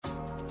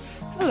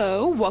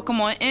Hello,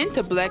 welcome on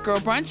into Black Girl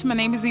Brunch. My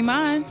name is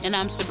Iman. And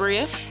I'm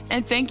Sabria.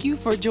 And thank you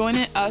for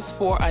joining us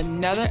for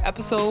another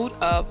episode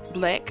of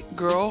Black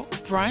Girl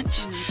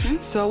Brunch.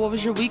 So what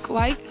was your week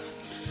like?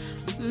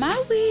 My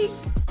week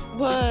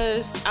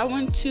was, I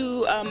went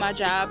to my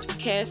job's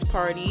cast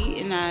party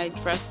and I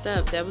dressed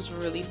up. That was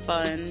really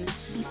fun.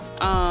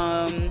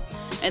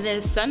 And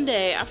then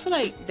Sunday, I feel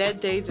like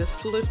that day just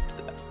slipped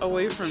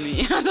away from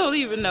me. I don't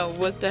even know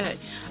what the heck.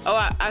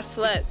 Oh, I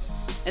slept.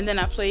 And then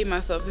I played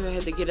myself because I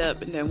had to get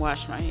up and then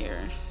wash my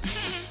hair.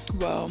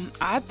 Well,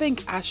 I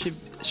think I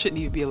shouldn't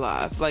even be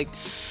alive. Like,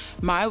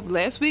 my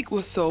last week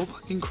was so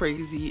fucking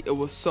crazy. It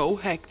was so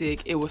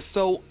hectic. It was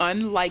so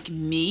unlike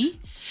me.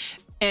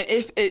 And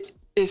if it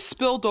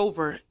spilled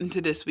over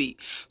into this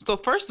week. So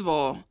first of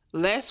all,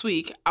 last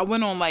week I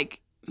went on like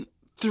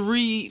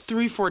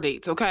four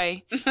dates,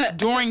 okay?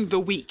 During the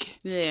week.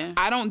 Yeah.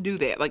 I don't do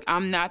that. Like,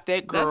 I'm not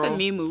that girl. That's a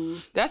me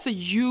move. That's a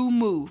you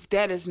move.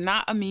 That is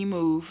not a me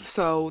move.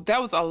 So that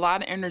was a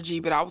lot of energy,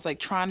 but I was like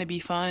trying to be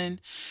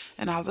fun.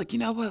 And I was like, you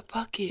know what?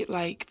 Fuck it.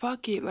 Like,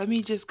 fuck it. Let me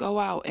just go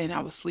out. And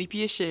I was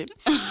sleepy as shit.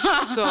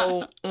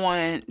 So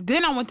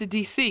then I went to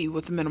DC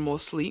with minimal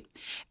sleep.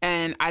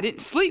 And I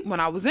didn't sleep when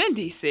I was in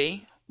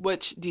DC.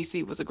 Which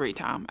DC was a great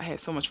time. I had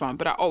so much fun,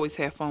 but I always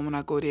have fun when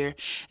I go there.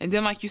 And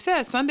then, like you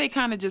said, Sunday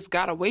kind of just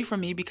got away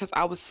from me because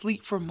I was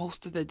asleep for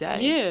most of the day.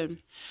 Yeah.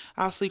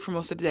 I was asleep for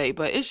most of the day,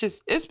 but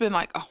it's been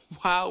like a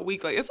wild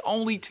week. Like, it's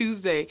only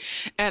Tuesday,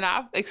 and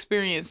I've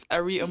experienced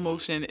every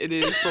emotion it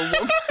is for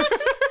one.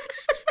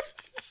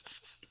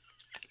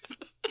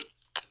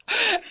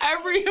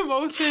 Every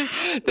emotion.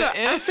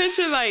 I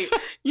picture like,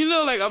 you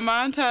know, like a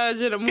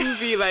montage in a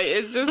movie. Like,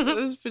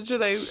 it's picture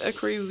like a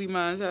crazy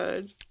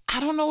montage. I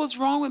don't know what's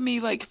wrong with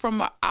me. Like,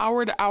 from an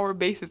hour-to-hour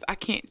basis, I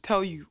can't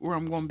tell you where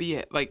I'm going to be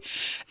at. Like,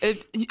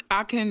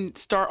 I can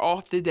start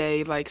off the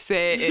day, like,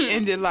 sad and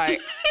end it,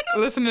 like,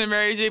 listening to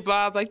Mary J.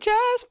 Blige, like,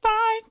 just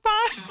fine.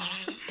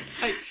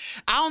 Like,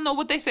 I don't know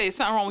what they say. It's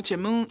something wrong with your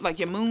moon. Like,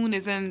 your moon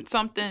is in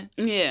something.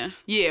 Yeah.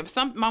 Yeah,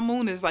 my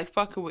moon is, like,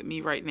 fucking with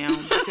me right now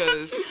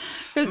because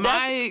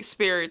my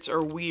spirits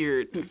are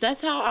weird.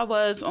 That's how I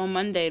was on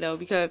Monday, though,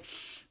 because...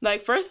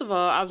 Like, first of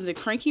all, I was in a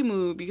cranky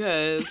mood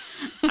because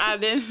I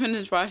didn't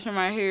finish washing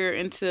my hair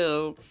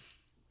until,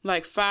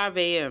 like, 5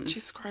 a.m.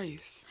 Jesus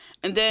Christ.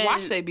 And then...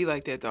 Watch they be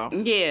like that, though.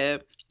 Yeah.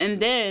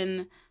 And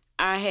then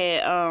I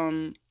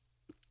had,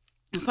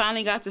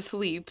 finally got to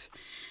sleep.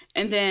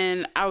 And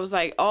then I was,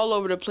 like, all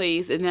over the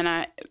place. And then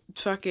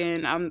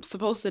I'm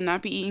supposed to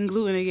not be eating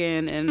gluten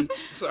again. And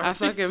I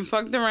fucking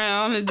fucked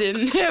around and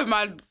didn't have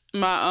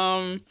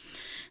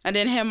I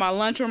didn't have my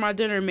lunch or my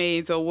dinner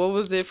made, so what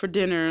was it for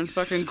dinner? And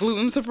fucking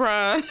gluten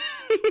surprise.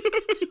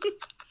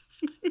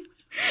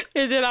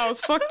 And then I was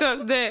fucked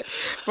up that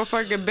my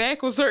fucking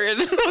back was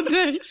hurting all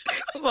day.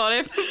 I saw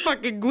that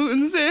fucking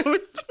gluten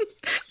sandwich.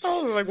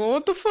 I was like, well,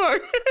 what the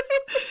fuck?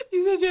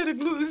 You said you had a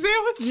gluten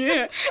sandwich?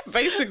 Yeah,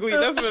 basically,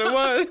 that's what it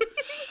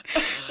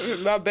was.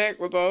 My back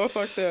was all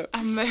fucked up.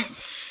 I'm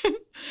laughing.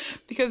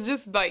 Because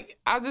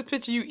I just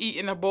picture you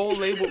eating a bowl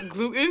labeled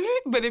gluten,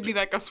 but it'd be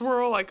like a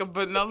swirl, like a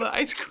vanilla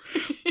ice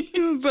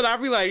cream. But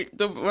I'd be like,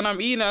 when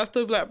I'm eating, I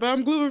still be like, but I'm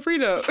gluten free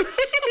though.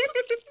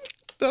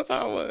 That's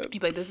how it was.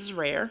 You'd be like, this is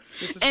rare.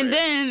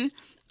 Then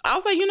I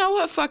was like, you know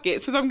what? Fuck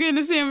it. Since I'm getting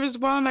a sandwich,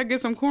 why don't I get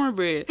some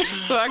cornbread?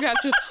 So I got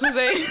this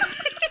Jose.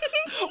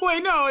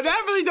 Wait, no,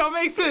 that really don't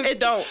make sense. It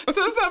don't.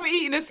 Since I'm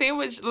eating a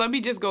sandwich, let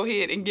me just go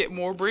ahead and get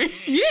more bread.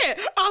 Yeah.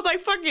 I was like,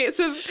 fuck it.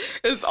 Since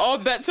it's all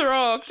bets are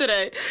off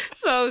today.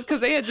 So, because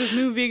they had this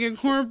new vegan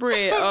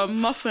cornbread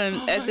muffin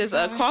at this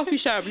coffee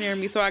shop near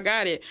me, so I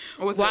got it.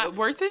 Was it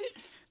worth it?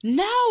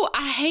 No,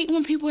 I hate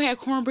when people have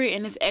cornbread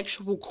and there's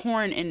actual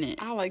corn in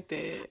it. I like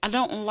that. I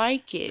don't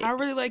like it. I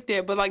really like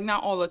that, but like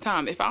not all the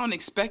time. If I don't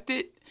expect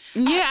it.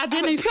 Yeah, I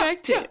didn't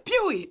expect it.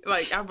 Pewee.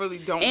 Like, I really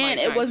don't and like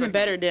it. And it wasn't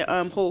better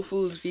than Whole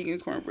Foods vegan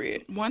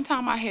cornbread. One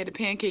time I had a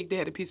pancake that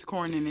had a piece of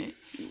corn in it,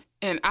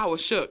 and I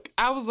was shook.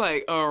 I was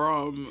like,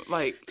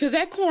 like... Because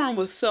that corn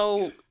was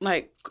so,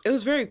 like, it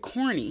was very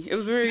corny. It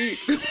was very...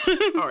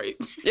 All right.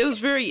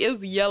 It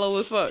was yellow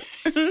as fuck.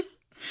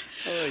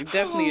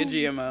 Definitely a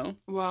GMO.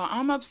 Well,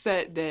 I'm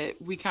upset that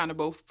we kind of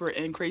both were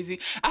in crazy.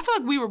 I feel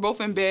like we were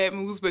both in bad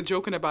moods, but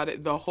joking about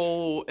it the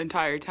whole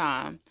entire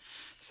time.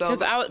 So,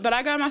 but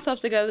I got myself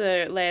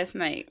together last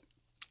night.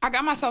 I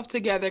got myself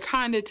together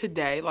kind of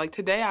today. Like,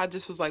 today I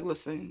just was like,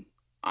 listen,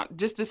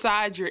 just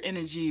decide your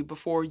energy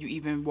before you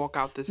even walk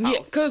out this house. Yeah,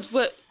 because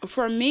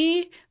for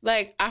me,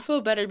 like, I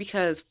feel better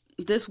because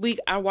this week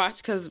I watched,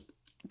 because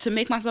to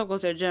make myself go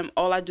to the gym,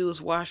 all I do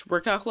is wash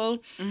workout clothes.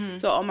 Mm-hmm.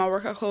 So all my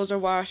workout clothes are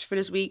washed for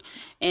this week.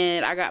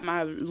 And I got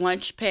my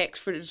lunch packed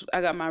for this. I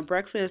got my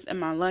breakfast and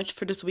my lunch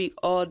for this week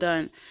all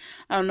done.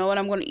 I don't know what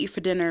I'm going to eat for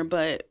dinner,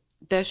 but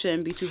that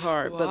shouldn't be too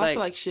hard. Well, but I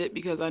feel like shit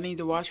because I need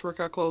to wash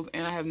workout clothes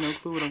and I have no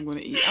clue what I'm going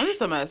to eat. I'm just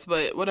a mess,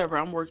 but whatever.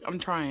 I'm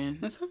trying.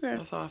 That's okay.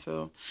 That's how I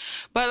feel.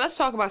 But let's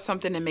talk about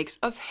something that makes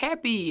us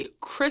happy.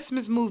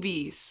 Christmas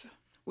movies.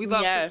 We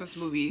love Christmas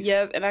movies.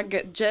 Yes, and I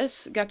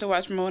just got to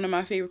watch one of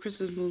my favorite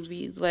Christmas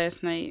movies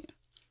last night.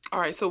 All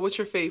right, so what's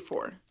your fave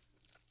for?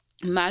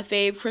 my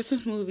fave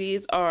Christmas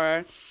movies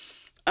are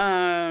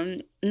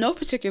no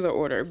particular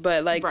order,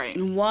 but like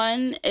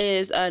one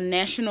is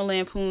National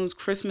Lampoon's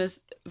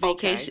Christmas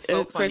Vacation. Okay,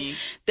 so funny.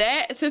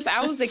 That since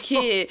I was a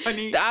kid,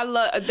 I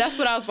love. That's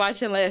what I was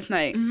watching last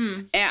night,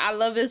 and I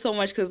love it so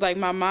much because like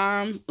my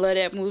mom loved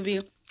that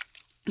movie.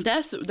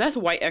 That's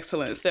white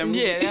excellence. That movie.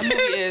 Yeah, that movie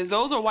is.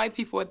 Those are white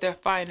people at their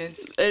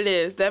finest. It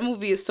is. That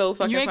movie is so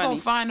fucking funny. You ain't gonna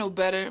find no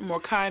better, more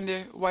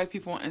kinder white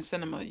people in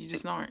cinema. You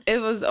just aren't. It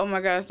was, oh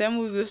my gosh, that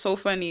movie was so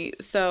funny.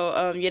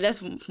 So, yeah,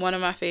 that's one of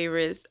my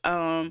favorites.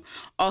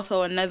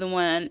 Also, another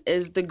one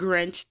is The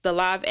Grinch, the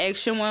live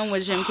action one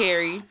with Jim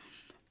Carrey.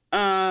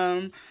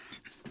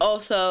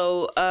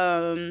 Also,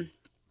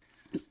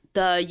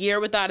 The Year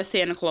Without a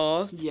Santa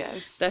Claus.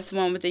 Yes. That's the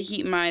one with the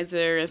Heat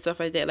Miser and stuff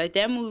like that. Like,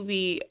 that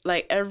movie,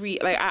 like,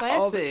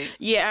 classic.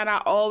 And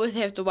I always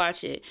have to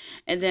watch it.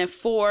 And then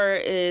 4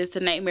 is The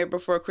Nightmare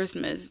Before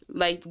Christmas.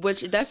 Like,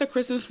 that's a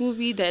Christmas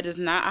movie that is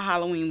not a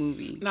Halloween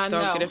movie. Don't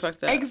get it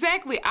fucked up.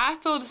 Exactly. I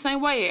feel the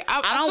same way.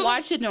 I don't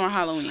watch it during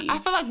Halloween. I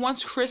feel like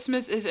once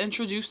Christmas is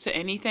introduced to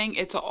anything,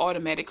 it's an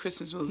automatic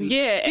Christmas movie.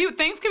 Yeah.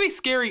 Things can be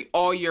scary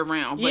all year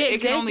round, but it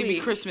can only be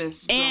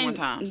Christmas during one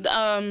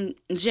time.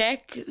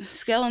 Jack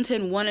Skellington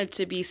wanted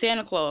to be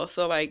Santa Claus,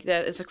 so like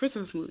that is a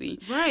Christmas movie,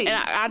 right?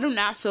 And I do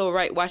not feel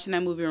right watching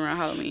that movie around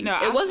Halloween. No,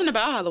 it wasn't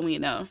about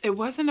Halloween though. It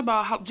wasn't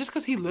about just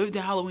because he lived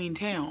in Halloween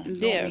Town.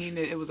 Don't mean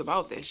that it was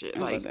about that shit.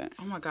 Like,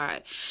 oh my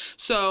god.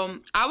 So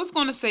I was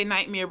going to say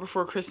Nightmare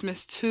Before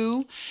Christmas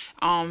too,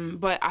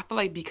 but I feel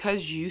like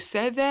because you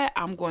said that,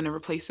 I'm going to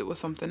replace it with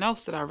something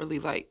else that I really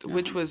liked,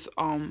 which was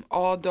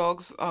All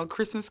Dogs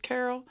Christmas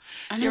Carol.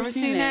 You ever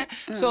seen that?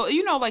 So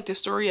you know, like the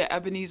story of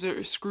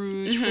Ebenezer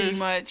Scrooge, pretty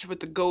much with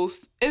the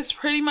ghost. It's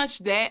pretty much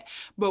that,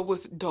 but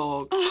with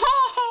dogs.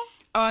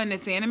 And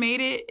it's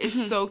animated.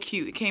 It's so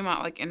cute. It came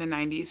out like in the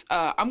 90s.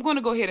 I'm going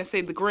to go ahead and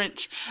say The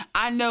Grinch.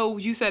 I know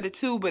you said it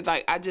too, but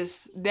like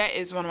that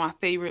is one of my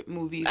favorite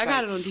movies. I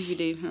got it on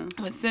DVD. Huh?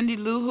 When Cindy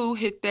Lou Who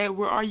hit that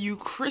Where Are You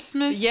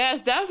Christmas?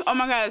 Yes, that's, oh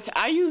my gosh.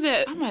 I use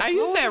that. I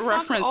use that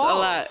reference a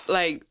lot.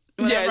 Like,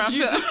 yeah,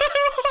 you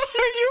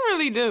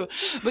really do.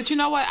 But you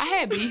know what? I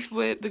had beef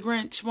with The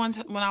Grinch once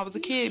when I was a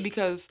kid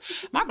because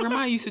my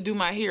grandma used to do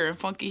my hair in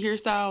funky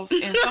hairstyles,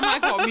 and somebody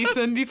called me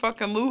Cindy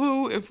fucking Lou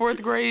Who in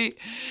 4th grade.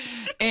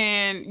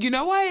 And you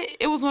know what?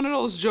 It was one of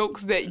those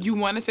jokes that you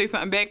want to say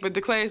something back, but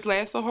the class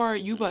laughed so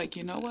hard, you like,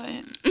 you know what?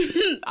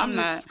 I'm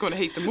just going to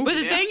hate the movie. But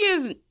the thing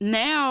is,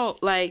 now,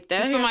 like,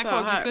 that if somebody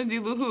called you Cindy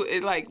Lou Who,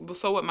 it like,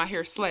 so what, my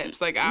hair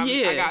slaps. Like,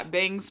 I got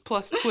bangs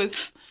plus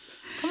twists.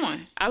 Come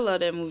on. I love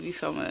that movie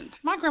so much.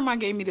 My grandma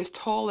gave me this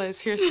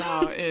tall-ass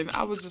hairstyle, and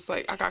I was just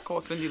like, I got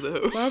called Cindy Lou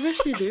Who. Why would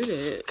she do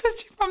that? Because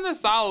she's from the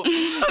South,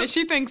 and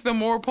she thinks the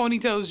more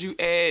ponytails you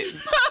add...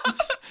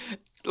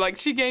 Like,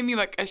 she gave me,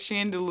 like, a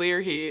chandelier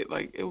head.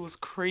 Like, it was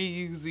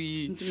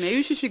crazy.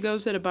 Maybe she should go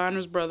to the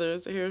Bonners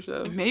Brothers hair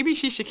show. Maybe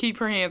she should keep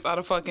her hands out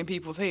of fucking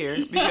people's hair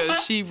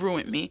because she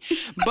ruined me.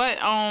 But,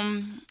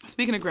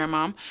 speaking of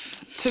grandma,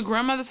 To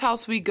Grandmother's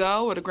House We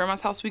Go, or To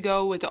Grandma's House We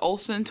Go with the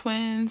Olsen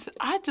twins.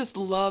 I just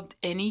loved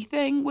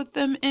anything with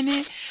them in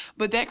it.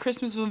 But that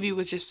Christmas movie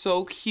was just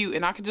so cute.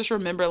 And I could just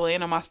remember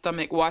laying on my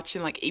stomach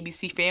watching, like,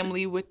 ABC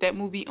Family with that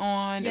movie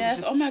on. Yes,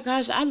 just... oh my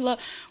gosh, I love...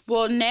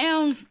 Well,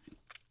 now...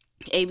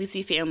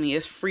 ABC Family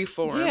is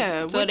freeform.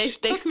 Yeah, so which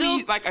took still,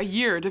 me like a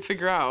year to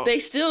figure out. They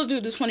still do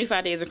the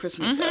 25 Days of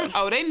Christmas.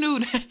 Oh, they knew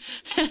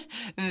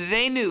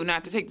they knew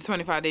not to take the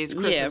 25 Days of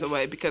Christmas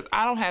away because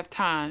I don't have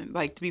time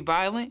like to be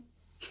violent,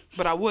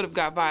 but I would have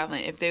got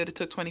violent if they would have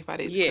took 25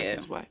 Days of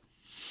Christmas away.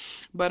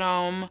 But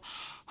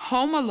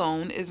Home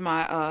Alone is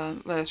my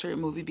last favorite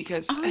movie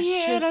because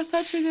that's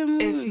such a good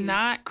movie. It's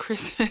not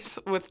Christmas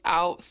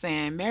without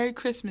saying Merry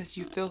Christmas,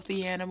 you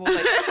filthy animal.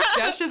 Like,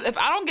 that's just, if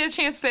I don't get a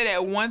chance to say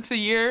that once a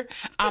year,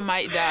 I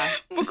might die.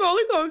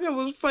 Macaulay Culkin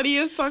was funny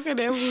as fuck in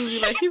that movie.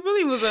 Like, he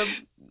really was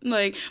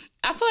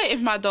I feel like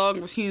if my dog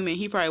was human,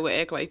 he probably would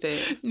act like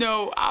that.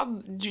 No,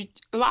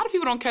 a lot of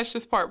people don't catch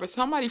this part, but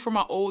somebody from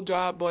my old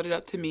job brought it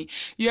up to me.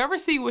 You ever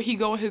see where he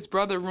go in his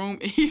brother's room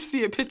and he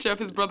see a picture of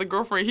his brother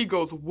girlfriend, he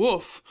goes,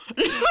 woof.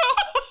 He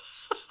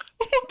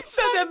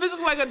said that bitch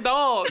look like a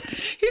dog.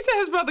 He said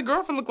his brother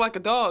girlfriend looked like a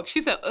dog.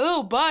 She said,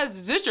 "Oh, Buzz,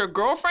 is this your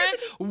girlfriend?"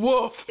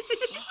 Woof.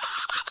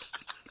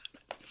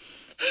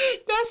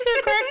 That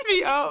shit cracks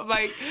me up.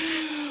 Like,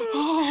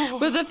 oh.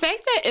 But the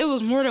fact that it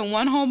was more than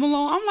one Home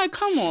Alone, I'm like,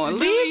 come on,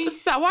 why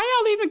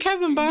y'all leaving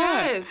Kevin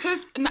behind?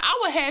 Yes, I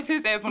would have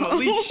his ass on a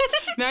leash.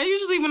 Now,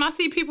 usually when I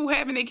see people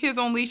having their kids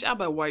on leash, I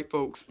bet white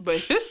folks. But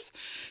his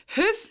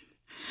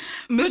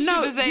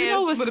mischievous ass. You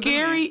know what's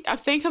scary? I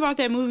think about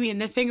that movie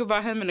and then think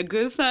about him in A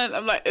Good Son.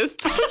 I'm like, it's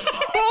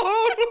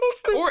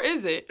or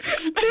is it?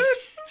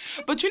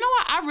 But you know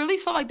what? I really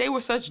felt like they were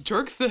such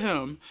jerks to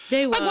him.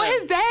 They were.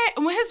 Like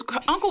when his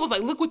uncle was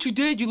like, "Look what you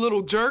did, you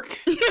little jerk."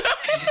 When all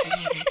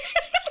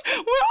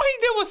he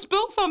did was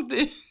spill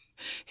something.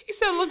 He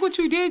said, "Look what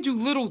you did, you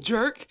little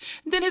jerk."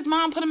 And then his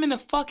mom put him in the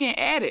fucking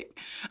attic.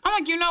 I'm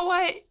like, you know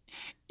what?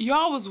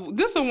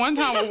 This is the one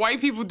time where white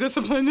people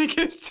discipline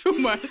niggas too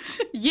much.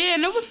 Yeah,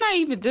 and it was not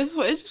even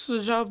discipline. It just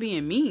was y'all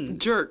being mean.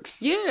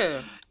 Jerks.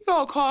 Yeah. You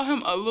gonna call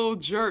him a little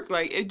jerk.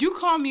 Like, if you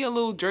called me a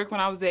little jerk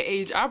when I was that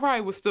age, I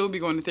probably would still be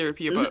going to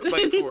therapy about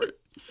for it.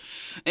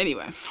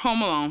 Anyway,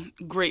 Home Alone,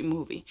 great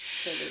movie.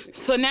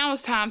 So now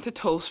it's time to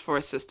toast for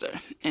a sister.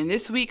 And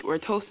this week we're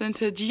toasting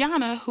to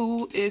Gianna,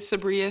 who is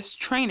Sabria's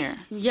trainer.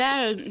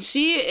 Yeah,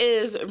 she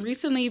is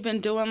recently been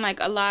doing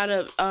like a lot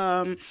of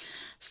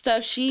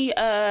stuff.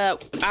 I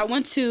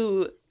went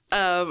to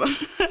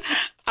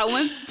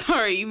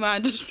sorry, you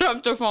might just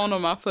dropped your phone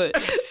on my foot.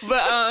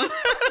 But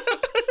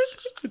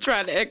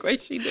trying to act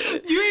like she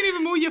did. You ain't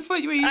even move your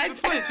foot. You ain't even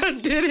flinch. I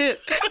did it.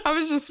 I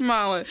was just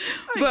smiling.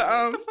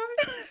 But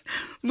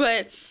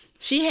but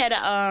she had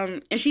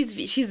and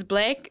she's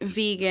black,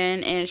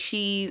 vegan, and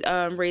she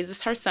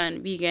raises her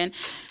son vegan.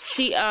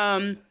 She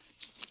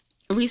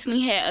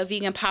recently had a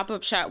vegan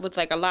pop-up shop with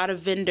like a lot of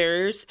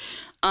vendors.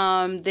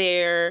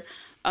 They're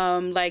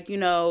like, you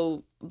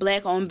know,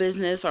 black-owned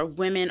business or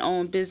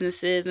women-owned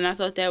businesses, and I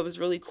thought that was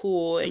really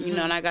cool. And you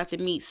know, and I got to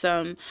meet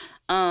some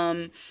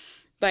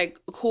like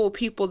cool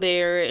people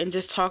there and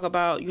just talk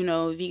about, you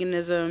know,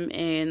 veganism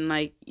and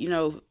like, you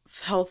know,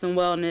 health and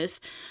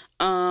wellness.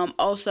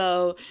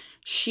 Also,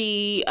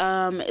 she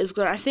is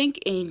going, I think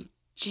in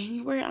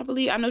January, I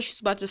believe. I know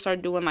she's about to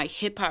start doing like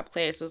hip hop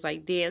classes,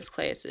 like dance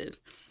classes.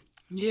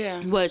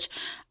 Yeah. Which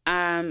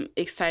I'm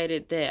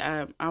excited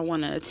that I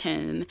want to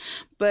attend.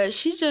 But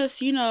she's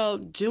just, you know,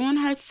 doing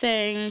her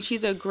thing.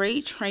 She's a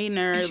great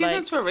trainer. And she's like,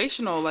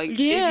 inspirational. Like,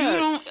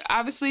 yeah.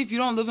 if you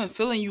don't live in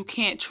Philly and you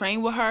can't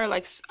train with her,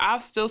 like,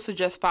 I'll still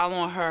suggest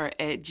following her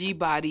at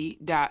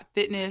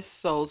gbody.fitness.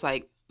 So it's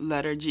like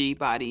letter G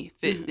body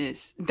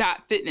fitness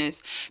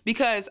 .fitness,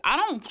 because I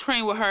don't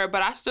train with her,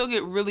 but I still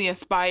get really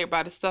inspired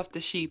by the stuff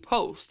that she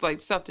posts, like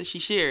stuff that she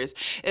shares.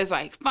 It's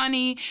like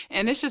funny,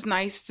 and it's just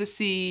nice to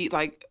see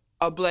like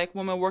a black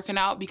woman working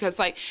out, because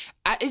like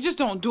it just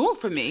don't do it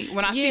for me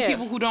when I see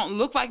people who don't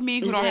look like me,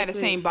 who don't have the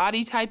same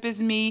body type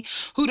as me,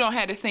 who don't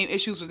have the same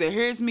issues with their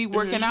hair as me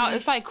working out.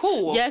 It's like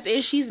cool. Yes,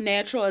 and she's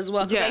natural as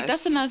well. Yes. Like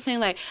that's another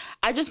thing. Like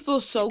I just feel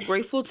so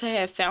grateful to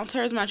have found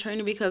her as my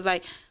trainer, because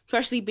like,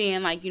 especially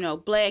being like, you know,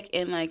 black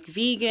and like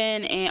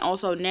vegan and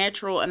also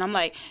natural, and I'm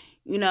like,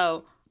 you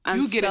know,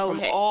 I'm you get so it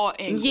from all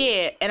angles.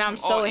 Yeah, and I'm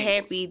so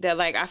happy that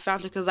like I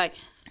found her, because like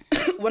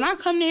when I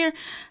come there,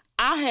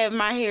 I have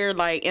my hair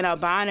like in a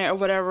bonnet or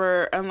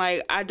whatever, and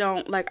like I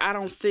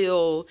don't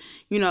feel,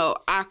 you know,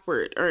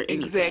 awkward or anything.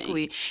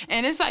 Exactly.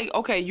 And it's like,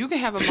 okay, you can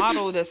have a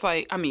model that's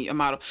like, a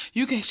model.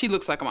 She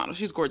looks like a model.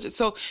 She's gorgeous.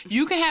 So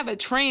you can have a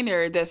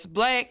trainer that's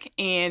black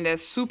and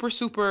that's super,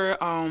 super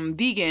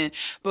vegan,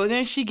 but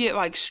then she get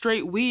like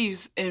straight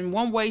weaves. In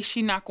one way,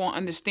 she not going to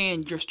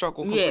understand your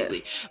struggle completely.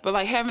 Yeah. But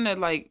like having a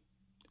like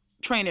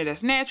trainer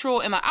that's natural,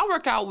 and like I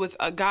work out with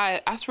a guy,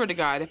 I swear to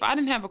God, if I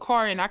didn't have a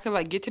car and I could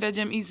like get to that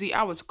gym easy,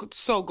 I would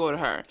so go to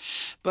her.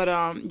 But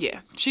yeah,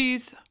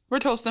 we're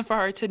toasting for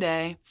her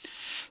today.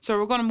 So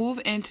we're going to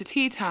move into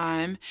tea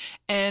time,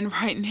 and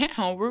right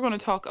now we're going to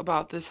talk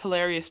about this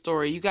hilarious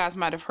story. You guys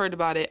might have heard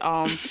about it.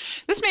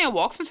 This man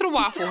walks into the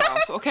Waffle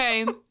House,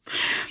 okay?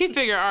 He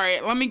figured, all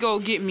right, let me go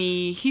get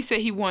me. He said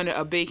he wanted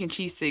a bacon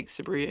cheesesteak,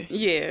 Sabria.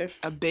 Yeah.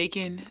 A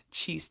bacon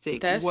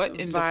cheesesteak. That's what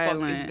in violent.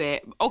 the fuck is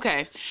that?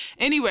 Okay.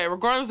 Anyway,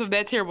 regardless of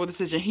that terrible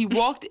decision, he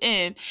walked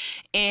in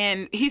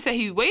and he said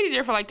he waited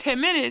there for like 10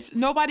 minutes.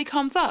 Nobody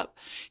comes up.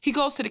 He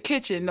goes to the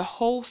kitchen. The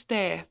whole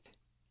staff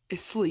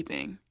is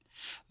sleeping.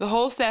 The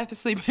whole staff is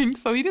sleeping,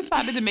 so he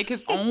decided to make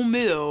his own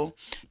meal,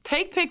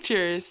 take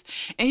pictures,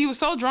 and he was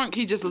so drunk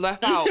he just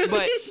left out.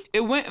 But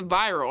it went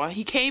viral.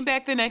 He came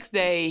back the next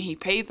day, he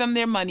paid them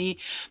their money,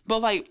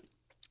 but like,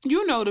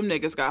 you know them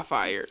niggas got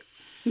fired.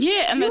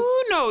 Yeah, and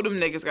you know them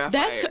niggas got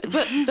fired.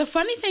 But the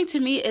funny thing to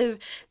me is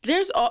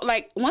there's all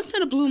like once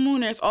in a blue moon,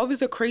 there's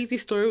always a crazy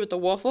story with the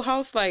Waffle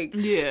House like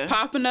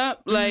popping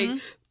up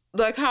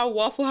like how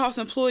Waffle House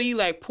employee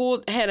like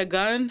had a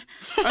gun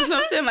or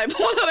something, like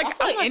pulled out I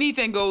feel like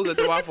anything goes at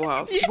the Waffle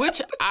House, which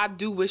I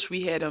do wish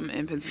we had them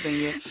in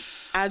Pennsylvania.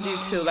 I do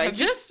too. Like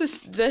just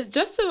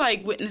to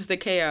like witness the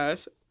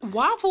chaos.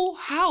 Waffle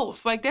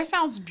House, like that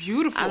sounds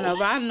beautiful. I know,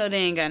 but I know they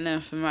ain't got nothing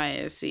for my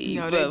ass to eat.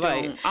 No, they don't.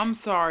 Like, I'm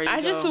sorry.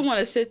 I just would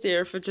want to sit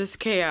there for just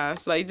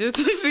chaos, like just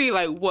to see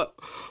like what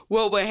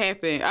would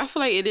happen. I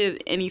feel like it is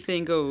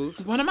anything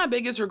goes. One of my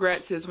biggest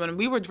regrets is when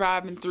we were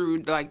driving through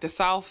like the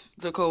South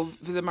to go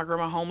visit my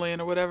grandma Homeland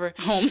or whatever.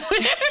 Homeland.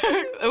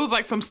 It was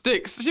like some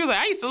sticks. She was like,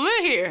 I used to live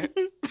here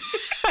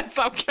in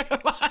South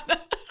Carolina.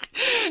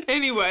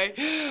 Anyway,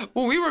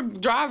 when we were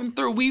driving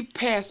through, we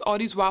passed all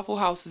these Waffle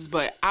Houses,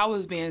 but I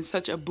was being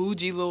such a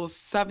bougie little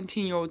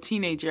 17-year-old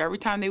teenager. Every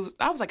time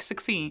I was like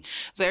 16.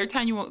 So every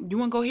time you want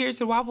to go here to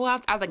the Waffle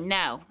House, I was like,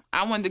 no.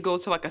 I wanted to go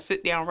to like a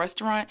sit-down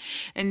restaurant.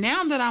 And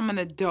now that I'm an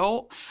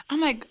adult, I'm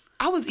like,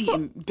 I was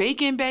eating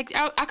bacon back.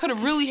 I could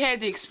have really had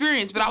the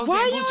experience, but I was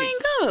Why being you bougie.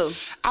 ain't go?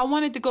 I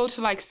wanted to go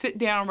to like sit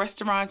down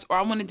restaurants, or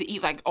I wanted to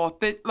eat like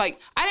authentic. Like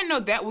I didn't know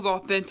that was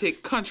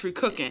authentic country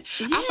cooking.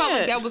 I felt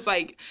like that was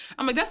like,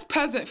 I'm like, that's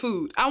peasant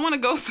food. I want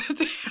to go sit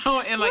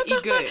down and like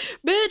eat good.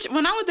 Bitch,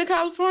 when I went to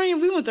California,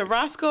 we went to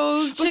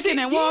Roscoe's Chicken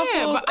and Waffles.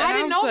 Yeah, but I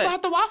didn't know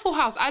about the Waffle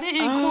House. I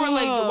didn't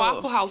correlate the Oh.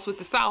 Waffle House with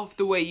the South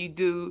the way you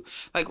do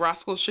like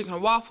Roscoe's Chicken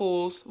and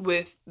Waffles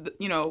with the,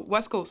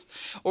 West Coast,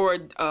 or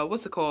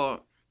what's it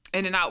called?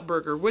 In-N-Out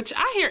Burger, which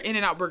I hear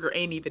In-N-Out Burger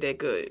ain't even that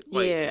good.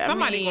 Like, Yeah,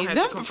 somebody gonna have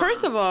to confirm.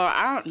 first of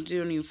all, they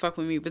don't even fuck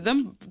with me, but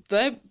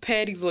that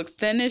patties look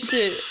thin as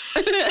shit.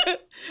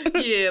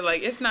 Yeah,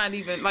 like it's not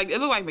even like it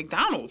look like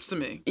McDonald's to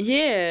me.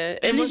 Yeah,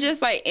 and it's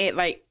just like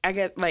I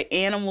got like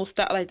animal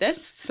style. Like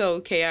that's so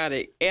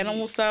chaotic.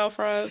 Animal style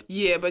fries.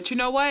 Yeah, but you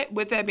know what?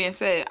 With that being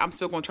said, I'm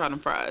still gonna try them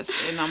fries,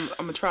 and I'm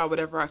gonna try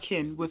whatever I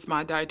can with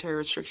my dietary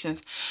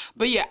restrictions.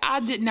 But yeah, I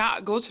did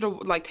not go to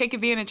the take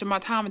advantage of my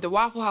time at the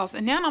Waffle House,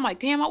 and now I'm like,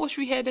 damn, I wish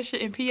we had that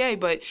shit in PA.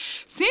 But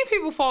seeing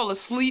people fall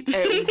asleep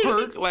at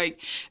work,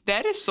 like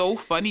that is so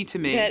funny to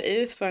me. That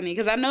is funny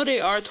because I know they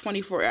are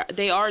 24.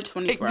 They are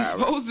 24 It's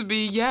hours. supposed to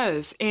be,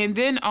 yes. And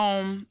then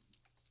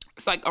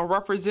it's like a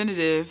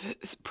representative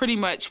pretty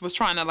much was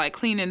trying to like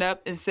clean it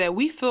up and said,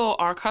 we feel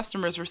our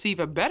customers receive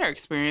a better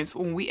experience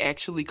when we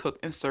actually cook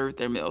and serve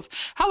their meals.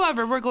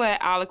 However, we're glad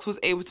Alex was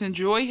able to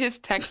enjoy his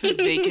Texas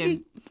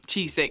bacon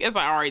cheesesteak. It's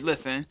like, all right,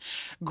 listen,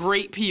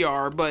 great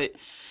PR, but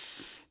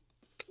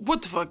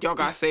what the fuck y'all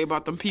gotta say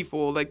about them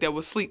people like that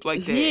would sleep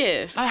like that?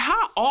 Yeah. Like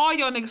how all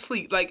y'all niggas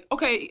sleep? Like,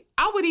 okay,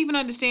 I would even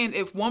understand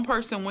if one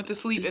person went to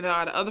sleep and the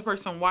other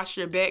person watched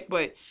their back,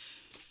 but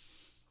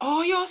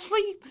all y'all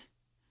sleep?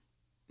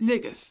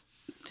 Niggas.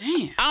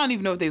 Damn. I don't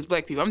even know if they was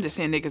black people. I'm just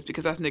saying niggas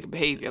because that's nigga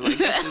behavior. Like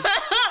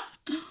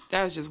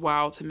that was just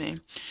wild to me.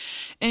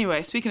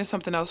 Anyway, speaking of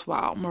something else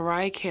wild,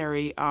 Mariah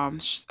Carey,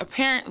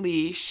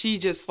 apparently she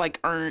just like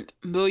earned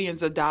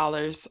millions of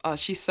dollars.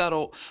 She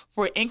settled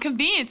for an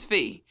inconvenience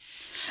fee.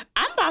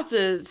 I'm about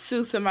to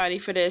sue somebody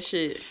for that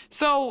shit.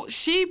 So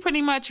she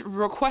pretty much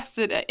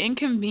requested an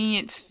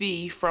inconvenience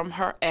fee from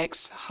her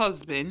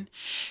ex-husband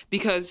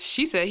because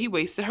she said he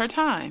wasted her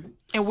time.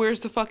 And where's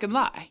the fucking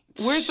lie?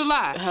 Where's the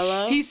lie?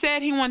 Hello? He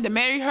said he wanted to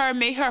marry her,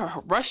 made her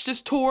rush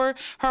this tour.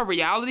 Her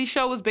reality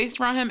show was based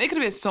around him. It could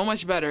have been so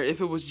much better if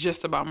it was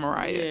just about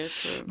Mariah. Yeah,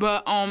 true.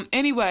 But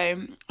anyway,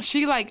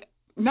 she like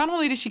not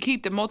only did she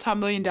keep the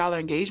multi-million-dollar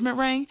engagement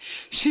ring,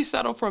 she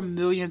settled for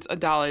millions of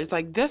dollars.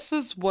 Like this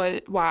is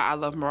why I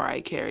love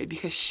Mariah Carey,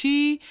 because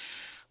she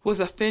was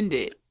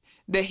offended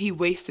that he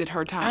wasted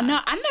her time. I know.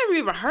 I never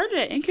even heard of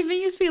that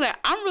inconvenience fee. Like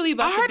I'm really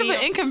about I heard of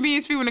an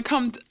inconvenience fee when it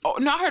comes.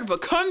 I heard of a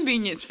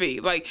convenience fee.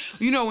 Like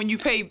when you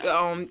pay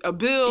a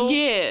bill,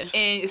 Yeah.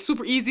 and it's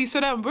super easy. So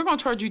that we're gonna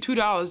charge you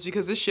 $2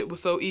 because this shit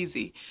was so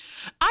easy.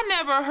 I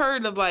never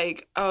heard of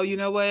like, oh, you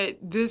know what?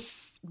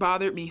 This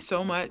bothered me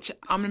so much.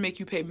 I'm gonna make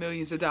you pay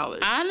millions of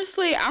dollars.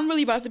 Honestly, I'm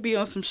really about to be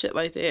on some shit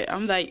like that.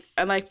 I'm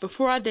like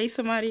before I date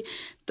somebody,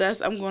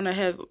 I'm gonna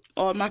have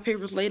all my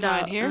papers laid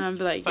Sign out, here. and I'm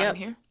be like, Sign yep,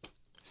 here.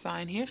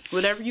 Sign here.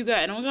 whatever you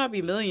got. It don't gotta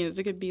be millions.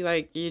 It could be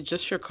like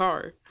just your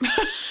car.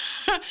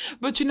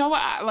 But you know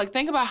what?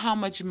 Think about how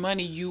much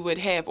money you would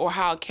have, or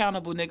how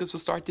accountable niggas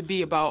would start to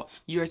be about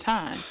your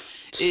time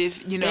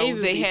if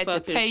they had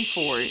to pay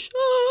for it.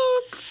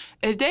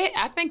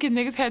 I think if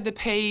niggas had to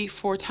pay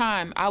for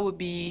time, I would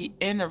be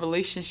in a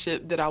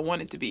relationship that I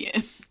wanted to be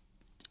in.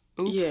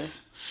 Oops.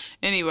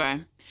 Yeah.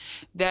 Anyway,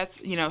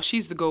 that's,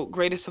 she's the GOAT,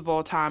 greatest of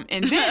all time.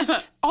 And then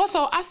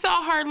also I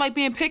saw her like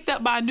being picked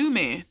up by a new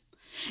man.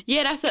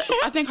 Yeah,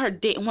 I think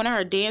one of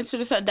her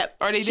dancers or something.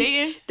 Are they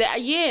dating?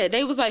 Yeah,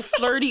 they was like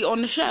flirty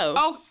on the show.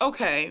 Oh,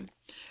 okay.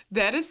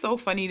 That is so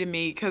funny to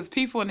me because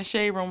people in the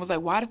shade room was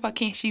like, why the fuck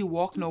can't she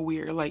walk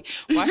nowhere? Like,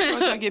 why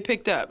should I get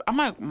picked up? I'm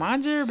like,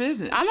 mind your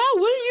business. I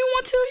know. Wouldn't you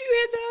want to if you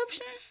had the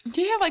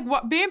option? Yeah,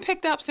 like being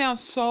picked up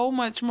sounds so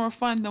much more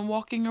fun than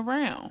walking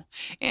around.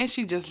 And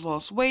she just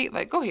lost weight.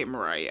 Like, go ahead,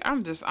 Mariah.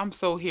 I'm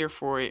so here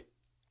for it.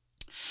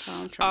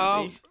 I'm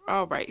trying to be.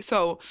 All right.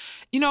 So,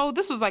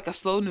 this was like a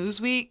slow news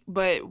week,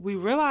 but we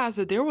realized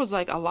that there was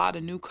like a lot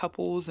of new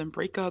couples and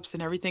breakups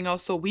and everything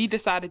else. So we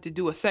decided to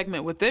do a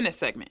segment within a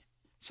segment.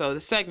 So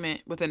the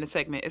segment within the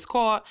segment is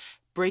called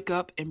Break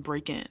Up and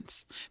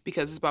Break-Ins,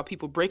 because it's about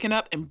people breaking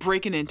up and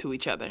breaking into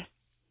each other.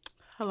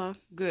 Hello.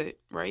 Good,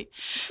 right?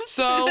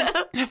 So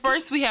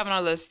first we have on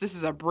our list, this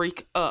is a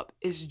break up.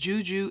 It's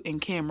Juju and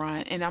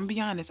Cameron. And I'm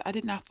be honest, I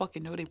did not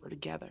fucking know they were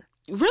together.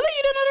 Really?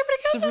 You didn't know they were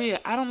together?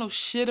 Sabria, I don't know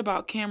shit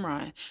about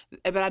Cameron,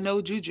 but I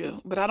know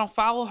Juju. But I don't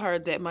follow her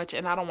that much,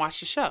 and I don't watch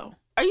the show.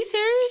 Are you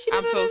serious?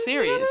 I'm so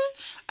serious.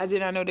 I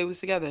did not know they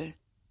was together.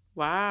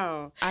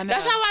 Wow. I know.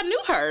 That's how I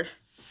knew her.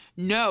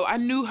 No, I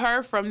knew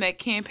her from that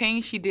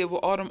campaign she did with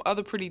all them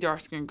other pretty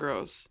dark-skinned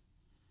girls.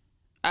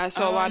 That's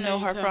all I know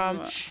her from.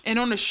 And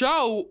on the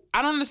show,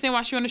 I don't understand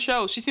why she on the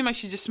show. She seemed like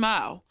she just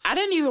smiled. I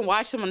didn't even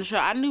watch them on the show.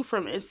 I knew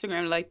from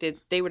Instagram like that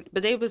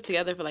they was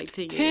together for like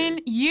 10 years. 10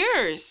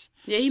 years.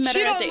 Yeah, he met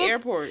her at the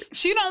airport.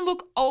 She don't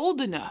look old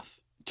enough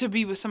to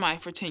be with somebody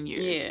for 10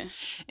 years. Yeah.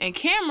 And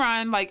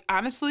Cameron, like,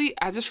 honestly,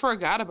 I just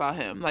forgot about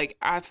him. Like,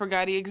 I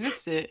forgot he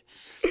existed.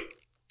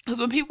 Because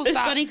when people It's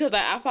funny because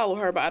I follow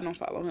her, but I don't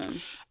follow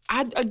him.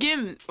 I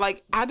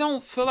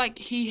don't feel like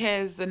he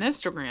has an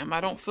Instagram.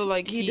 I don't feel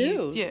like He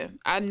do. Yeah,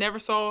 I never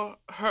saw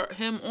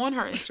him on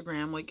her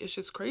Instagram. Like, it's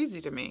just crazy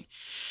to me.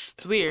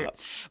 It's weird.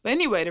 But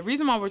anyway, the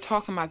reason why we're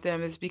talking about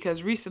them is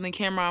because recently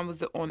Cameron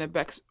was on the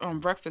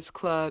Breakfast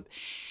Club,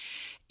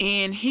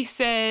 and he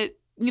said,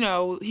 you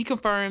know, he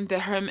confirmed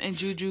that him and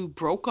Juju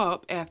broke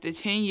up after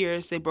 10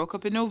 years. They broke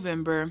up in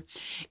November,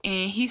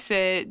 and he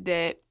said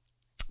that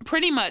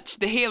pretty much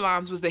the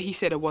headlines was that he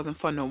said it wasn't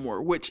fun no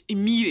more, which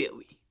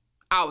immediately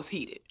I was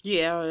heated.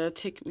 Yeah, that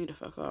ticked me the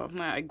fuck off.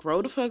 Like,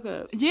 grow the fuck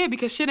up. Yeah,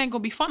 because shit ain't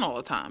gonna be fun all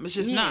the time. It's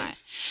just not.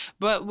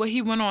 But what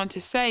he went on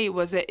to say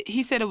was that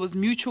he said it was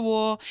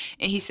mutual,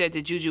 and he said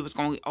that Juju was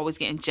always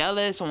getting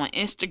jealous on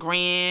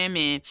Instagram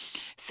and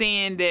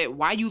saying that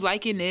why you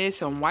liking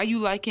this and why you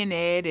liking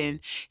that, and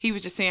he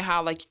was just saying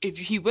how, like, if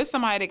he with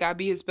somebody that gotta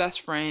be his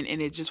best friend,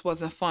 and it just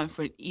wasn't fun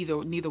for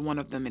neither one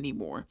of them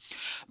anymore.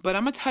 But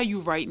I'm gonna tell you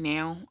right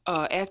now,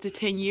 after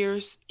 10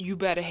 years, you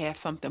better have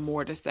something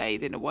more to say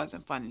than it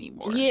wasn't fun anymore.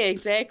 Yeah,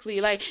 exactly.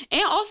 Like,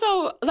 and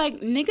also, like,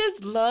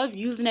 niggas love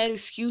using that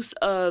excuse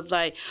of,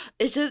 like,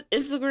 it's just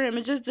Instagram,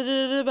 it's just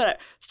da-da-da-da.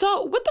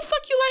 So, what the fuck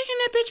you liking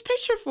that bitch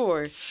picture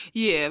for?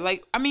 Yeah,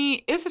 like, I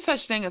mean, it's a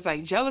such thing as,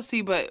 like,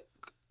 jealousy, but,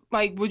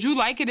 like, would you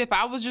like it if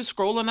I was just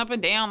scrolling up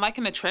and down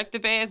liking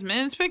attractive-ass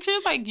men's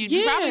pictures? Like,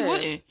 you probably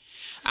wouldn't.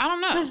 I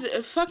don't know.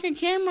 Because fucking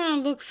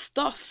Cameron looks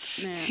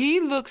stuffed now.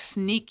 He looks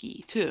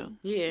sneaky, too.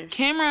 Yeah.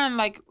 Cameron,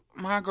 like,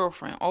 my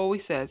girlfriend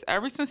always says,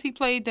 ever since he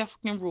played that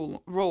fucking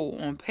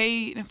role on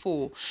Paid in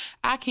Full,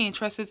 I can't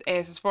trust his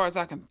ass as far as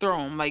I can throw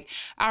him. Like,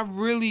 I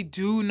really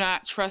do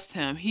not trust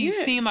him. He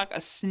seemed like a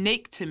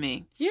snake to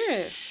me.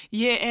 Yeah.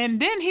 Yeah,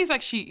 and then he's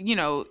like,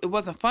 it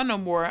wasn't fun no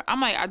more.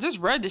 I'm like, I just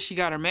read that she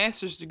got her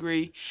master's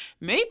degree.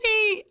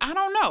 Maybe, I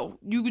don't know.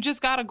 You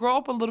just got to grow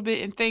up a little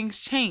bit and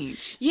things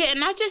change. Yeah,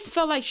 and I just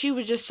felt like she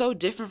was just so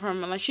different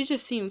from him. Like, she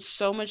just seemed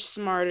so much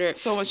smarter.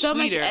 So much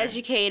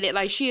educated.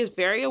 Like, she is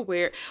very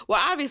aware.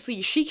 Well, obviously,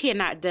 she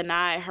cannot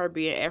deny her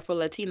being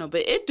Afro-Latino,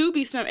 but it do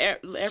be some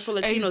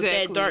Afro-Latinos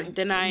that dark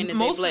denying that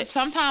they're black.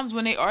 Sometimes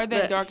when they are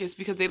that dark, it's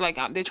because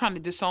they're trying to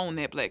disown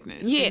that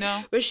blackness. Yeah, you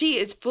know? But she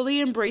is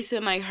fully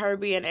embracing, like, her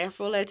being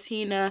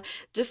Afro-Latina,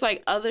 just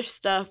like other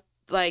stuff,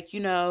 like, you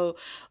know,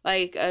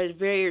 like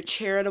very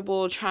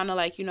charitable, trying to,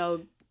 like, you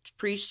know,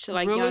 preach to,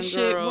 like, young girls.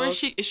 Where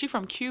is she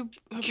from? Cuba?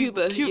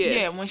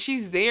 Yeah. When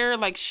she's there,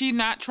 like, she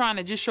not trying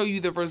to just show you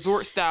the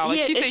resort style.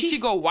 Like, she says she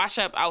go wash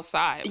up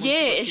outside.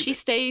 Yeah, and she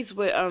stays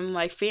with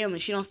like family.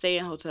 She don't stay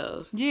in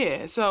hotels.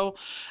 Yeah, so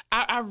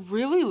I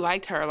really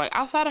liked her. Like,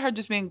 outside of her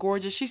just being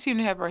gorgeous, she seemed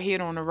to have her head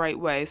on the right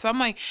way. So I'm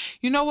like,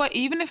 you know what?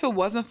 Even if it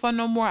wasn't fun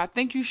no more, I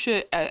think you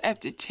should,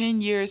 after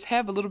 10 years,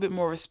 have a little bit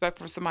more respect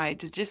for somebody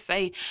to just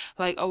say,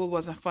 like, oh, it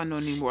wasn't fun no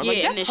anymore. Yeah,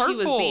 like, that's and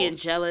hurtful. She was being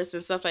jealous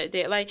and stuff like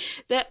that. Like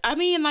that. I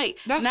mean, like,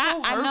 that's so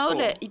hurtful. I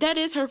know that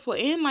is hurtful,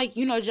 and, like,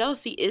 you know,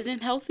 jealousy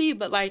isn't healthy,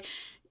 but, like,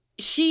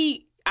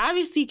 she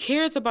obviously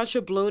cares about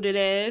your bloated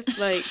ass.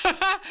 Like,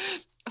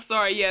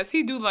 sorry, yes,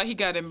 he do like he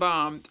got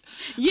embalmed.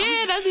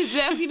 Yeah, that's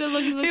exactly the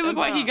look he looked. He looked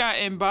like he got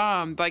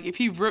embalmed. Like, if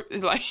he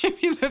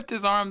lift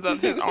his arms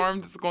up, his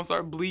arms is gonna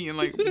start bleeding,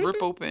 like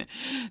rip open.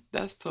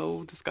 That's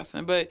so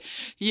disgusting. But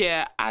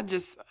yeah,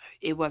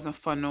 it wasn't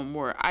fun no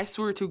more. I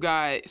swear to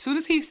God, as soon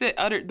as he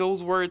uttered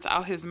those words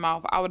out his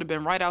mouth, I would have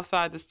been right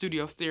outside the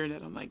studio staring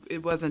at him like,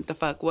 it wasn't the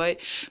fuck what?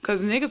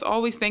 Because niggas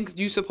always think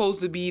you supposed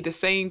to be the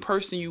same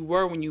person you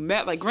were when you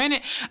met. Like,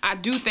 granted, I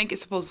do think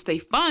it's supposed to stay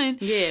fun.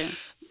 Yeah.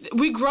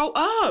 We grow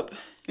up.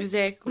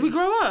 Exactly. We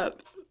grow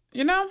up,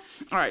 you know?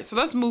 All right, so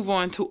let's move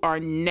on to our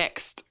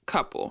next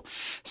couple.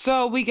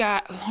 So we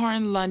got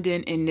Lauren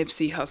London and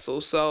Nipsey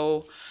Hussle.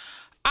 So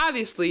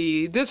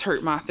obviously this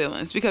hurt my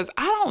feelings because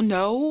I don't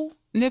know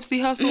Nipsey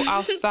Hussle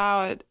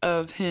outside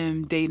of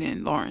him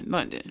dating Lauren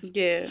London.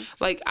 Yeah.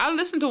 Like, I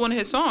listened to one of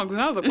his songs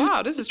and I was like,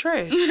 wow, this is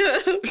trash.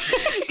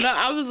 No,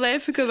 I was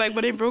laughing because, like,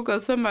 when they broke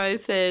up, somebody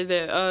said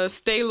that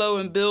Stay Low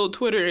and Build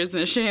Twitter is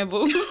in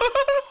shambles.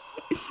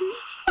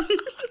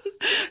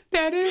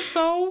 That is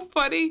so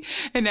funny.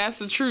 And that's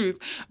the truth.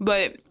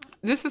 But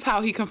this is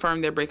how he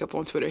confirmed their breakup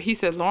on Twitter. He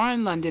says,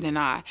 Lauren London and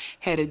I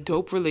had a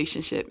dope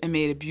relationship and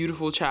made a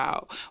beautiful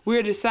child.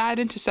 We're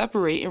deciding to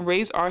separate and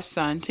raise our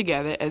son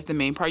together as the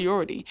main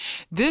priority.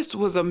 This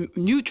was a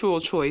mutual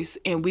choice,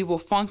 and we will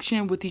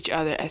function with each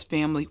other as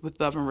family with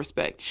love and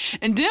respect.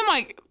 And then,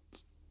 like,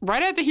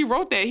 right after he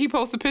wrote that, he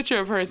posted a picture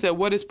of her and said,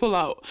 what is pull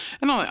out?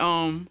 And I'm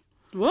like,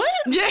 what?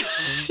 Yeah.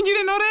 You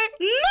didn't know that?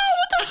 No,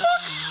 what the fuck?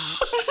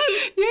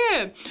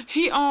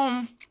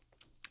 Yeah.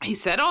 He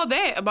said all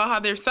that about how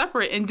they're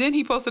separate, and then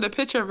he posted a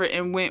picture of it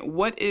and went,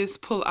 what is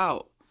pull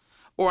out?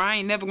 Or I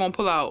ain't never gonna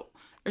pull out.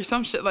 Or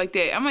some shit like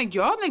that. I'm like,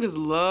 y'all niggas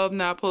love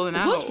not pulling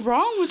out. What's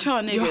wrong with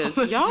y'all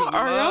niggas?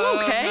 Y'all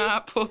okay?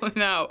 Not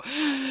pulling out.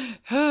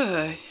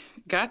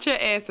 got your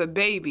ass a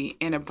baby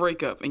and a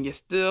breakup, and you're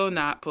still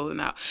not pulling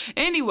out.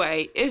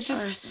 Anyway, it's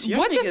just,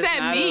 what does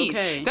that mean?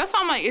 Okay. That's why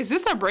I'm like, is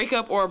this a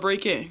breakup or a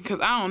break-in?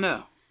 Because I don't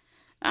know.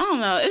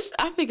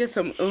 I think it's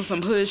some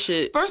hood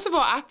shit. First of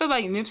all, I feel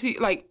like Nipsey,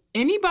 like,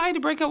 anybody to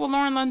break up with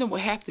Lauren London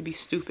would have to be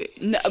stupid.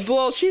 No,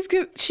 well, she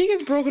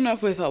gets broken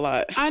up with a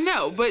lot. I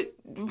know, but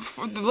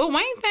for the Lil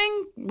Wayne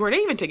thing, were they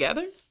even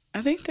together?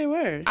 I think they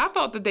were. I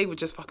thought that they were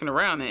just fucking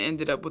around and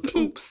ended up with the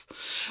oops.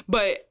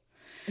 But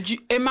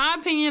in my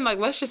opinion, like,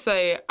 let's just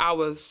say I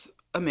was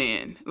a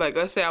man. Like,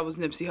 let's say I was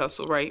Nipsey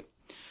Hussle, right?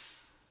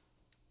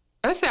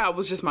 Let's say I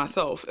was just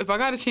myself. If I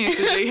got a chance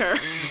to date her,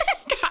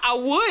 I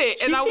would.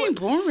 She seemed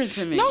boring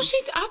to me. No, I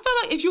feel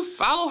like if you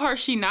follow her,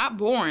 she not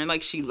boring.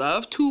 Like, she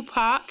loved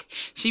Tupac.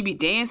 She be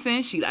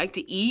dancing. She like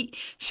to eat.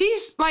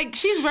 She's very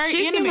animated.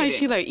 She seemed like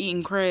she like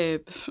eating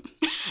crabs.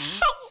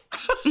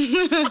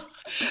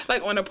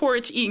 Like on a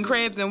porch eating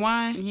crabs and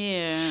wine?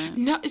 Yeah.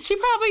 No, she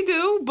probably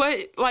do,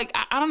 but like,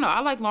 I don't know.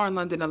 I like Lauren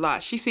London a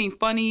lot. She seemed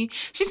funny.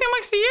 She seemed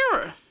like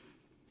Sierra.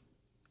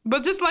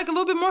 But just like a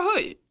little bit more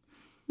hood.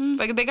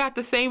 Like, they got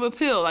the same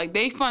appeal. Like,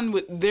 they fun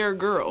with their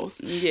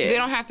girls. Yeah. They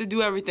don't have to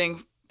do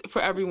everything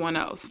for everyone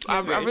else.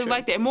 I really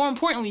like that. More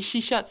importantly, she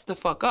shuts the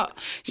fuck up.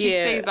 She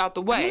stays out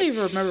the way. I don't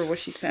even remember what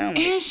she sounded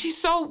like. And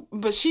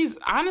she's,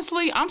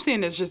 honestly, I'm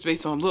saying this just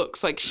based on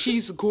looks. Like,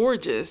 she's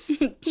gorgeous.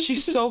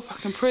 She's so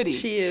fucking pretty.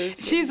 She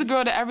is. She's a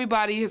girl that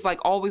everybody has, like,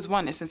 always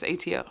wanted since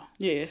ATL.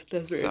 Yeah,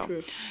 that's very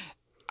true.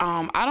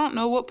 I don't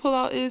know what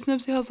pullout is,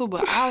 Nipsey Hussle,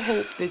 but I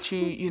hope that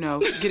you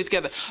get it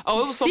together.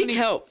 Oh, it was so many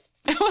help.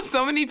 It was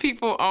so many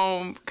people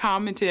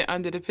commented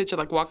under the picture,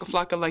 like Waka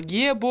Flocka, like,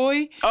 yeah,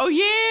 boy. Oh,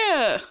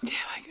 yeah. Yeah,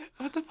 like,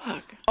 what the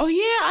fuck? Oh,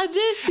 yeah, I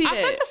did see that. I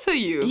sent this to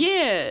you.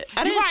 Yeah.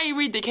 You probably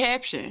read the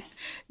caption.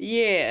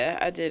 Yeah,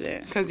 I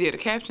didn't. Because, the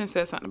caption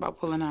said something about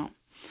pulling out.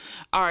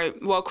 All right,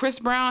 well, Chris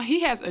Brown,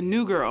 he has a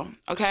new girl,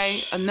 okay?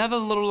 Another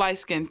little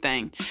light-skinned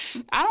thing.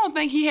 I don't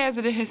think he has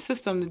it in his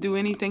system to do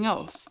anything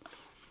else.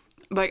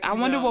 Like, I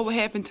wonder what would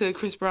happen to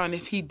Chris Brown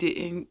if he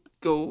didn't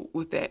go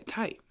with that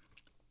type.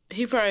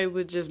 He probably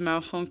would just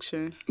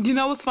malfunction. You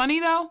know what's funny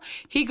though?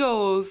 He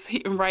posts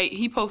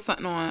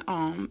something on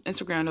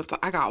Instagram that's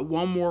like, I got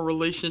one more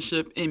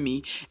relationship in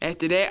me.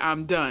 After that,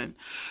 I'm done.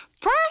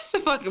 First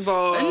of fucking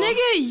all, nigga,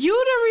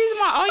 you the reason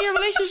why all your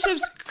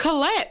relationships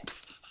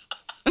collapsed.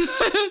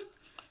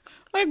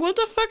 Like, what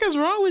the fuck is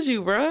wrong with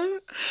you, bro?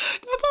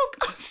 That's what I was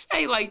gonna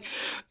say. Like,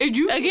 if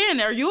you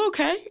are you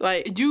okay?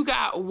 Like, you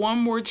got one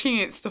more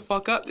chance to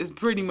fuck up. Is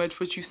pretty much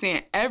what you're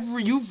saying.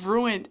 You've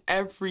ruined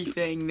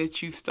everything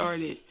that you've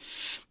started.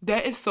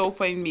 That is so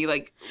funny to me.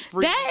 Like,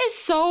 that is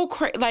so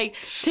crazy. Like,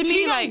 to me,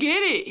 he don't get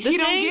it. The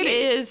thing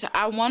is,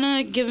 I want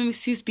to give him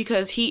excuse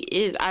because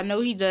I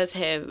know he does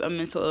have a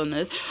mental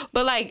illness,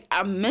 but like,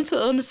 a mental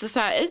illness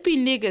aside, it's be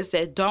niggas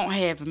that don't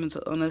have a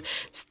mental illness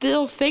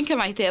still thinking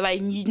like that. Like,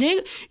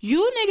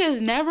 you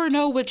niggas never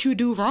know what you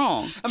do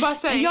wrong. I'm about to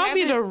say, y'all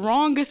be the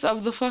wrongest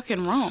of the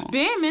fucking wrong.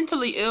 Being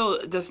mentally ill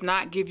does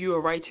not give you a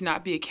right to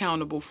not be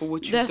accountable for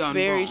what you've done wrong.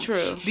 That's very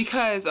true.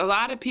 Because a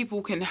lot of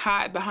people can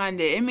hide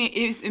behind it.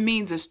 It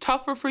means it's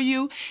tougher for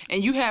you,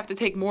 and you have to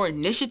take more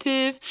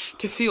initiative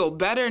to feel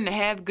better and to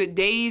have good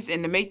days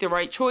and to make the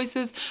right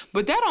choices.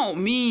 But that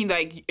don't mean,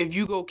 like, if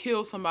you go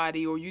kill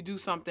somebody or you do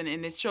something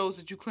and it shows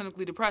that you're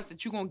clinically depressed,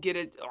 that you're going to get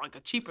it like a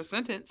cheaper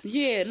sentence.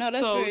 Yeah, no,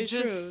 that's very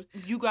true.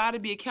 You got to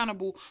be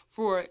accountable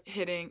for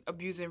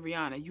abusing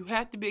Rihanna. You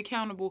have to be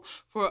accountable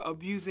for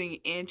abusing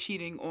and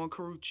cheating on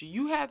Karrueche.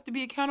 You have to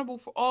be accountable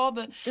for all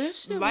the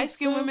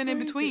light-skinned women in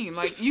between.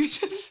 Like, you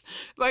just,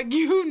 like,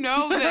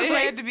 that it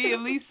had to be at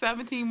least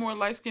 17 more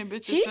light-skinned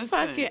bitches since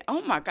then.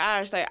 Oh my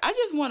gosh, like, I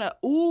just want to,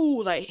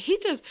 like, he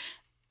just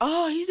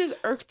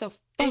irked the fuck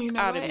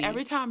out of me.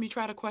 Every time you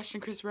try to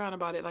question Chris Brown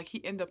about it, like,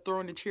 he end up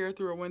throwing a chair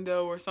through a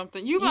window or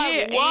something. You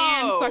like,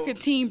 whoa. And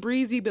fucking Team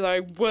Breezy be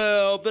like,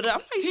 well, but I'm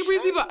like, Team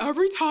Breezy, but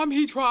every time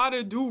he try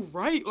to do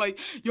right, like,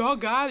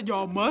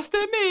 y'all must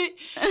admit,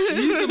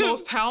 he's the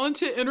most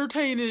talented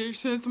entertainer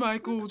since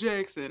Michael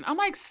Jackson. I'm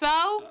like,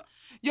 so?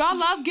 Y'all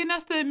love getting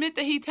us to admit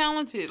that he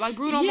talented. Like,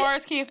 Bruno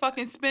Mars can't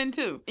fucking spin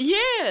too.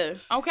 Yeah.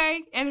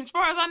 Okay? And as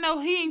far as I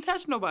know, he ain't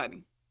touched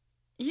nobody.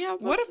 Yeah.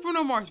 What if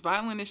Bruno Mars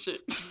violent as shit?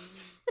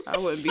 I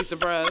wouldn't be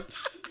surprised.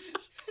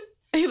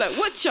 He like,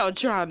 what y'all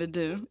trying to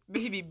do?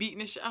 He be beating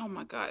his shit. Oh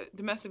my God.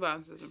 Domestic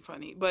violence isn't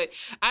funny. But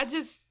I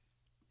just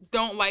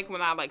don't like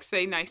when I like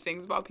say nice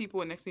things about people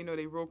and next thing you know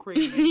they real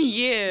crazy.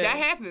 Yeah. That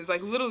happens.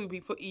 Like, literally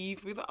we put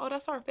Eve, we like, oh,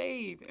 that's our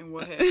fave. And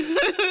what happened?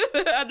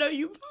 I know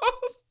you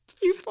post.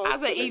 I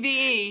said,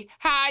 EVE,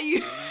 how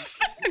you?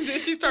 Then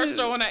she starts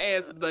showing her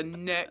ass the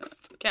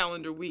next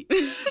calendar week.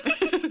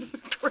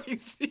 It's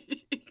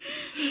crazy.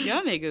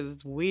 Y'all niggas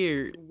is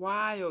weird.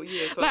 Wild,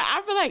 yeah. So, like,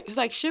 I feel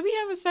like, should we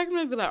have a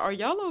segment be like, are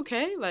y'all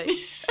okay? Like, you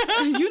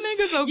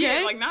niggas okay?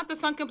 Yeah, like, not the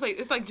sunken place.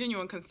 It's like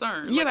genuine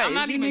concern. Yeah, like, I'm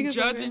not even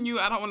judging you.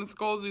 I don't want to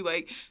scold you.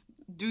 Like,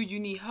 do you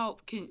need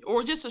help?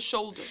 Or just a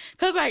shoulder?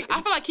 Cause like,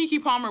 I feel like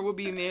Keke Palmer would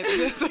be in there.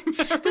 Cause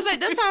like,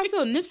 that's how I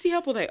feel. Nipsey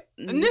Hussle, like,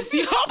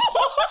 Nipsey Hussle.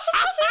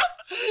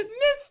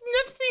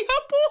 Nipsey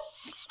Hussle.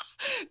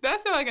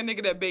 That sound like a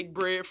nigga that bake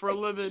bread for a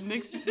living.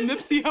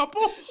 Nipsey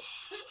Hussle.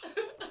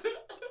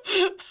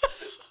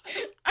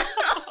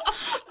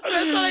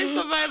 That's like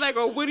somebody like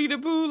a Woody the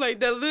Pooh, like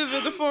that live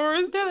in the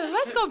forest. They're like,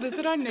 let's go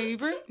visit our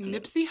neighbor,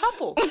 Nipsey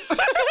Hussle.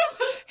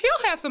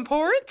 He'll have some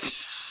porridge.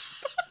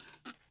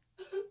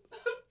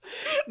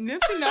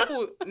 Nipsey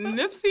Nuffle.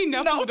 Nipsey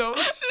Nuffle, though.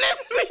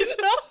 Nipsey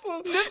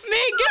Nuffle. Man,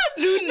 get a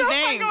new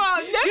name.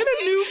 Get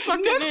a new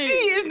fucking Nipsey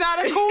name. is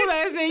not a cool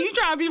ass name. You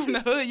trying to be from the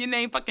hood, your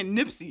name fucking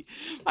Nipsey.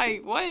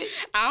 Like, what?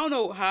 I don't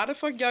know how the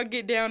fuck y'all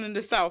get down in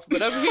the South,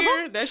 but up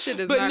here, that shit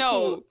is not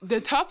cool.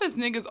 The toughest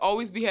niggas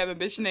always be having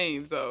bitch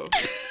names, though.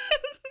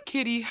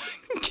 Kitty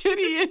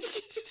and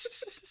shit.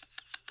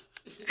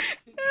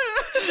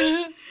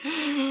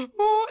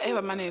 Oh,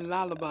 but my name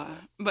Lullaby.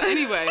 But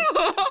anyway,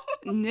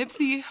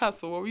 Nipsey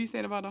Hussle. What were you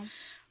saying about him?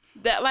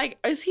 That, like,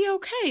 is he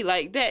okay?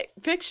 Like, that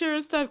picture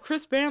and stuff,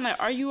 Chris Brown,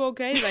 like, are you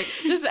okay? Like,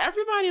 this is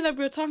everybody that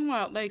we're talking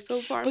about, like, so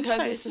far.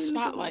 Because it's the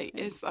spotlight.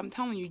 I'm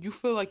telling you, you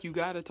feel like you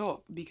gotta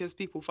talk because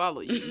people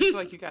follow you. You feel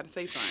like you gotta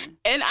say something.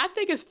 And I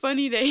think it's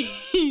funny that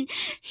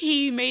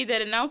he made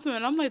that announcement.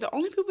 And I'm like, the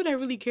only people that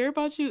really care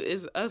about you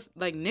is us,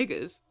 like,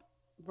 niggas.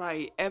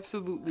 Right,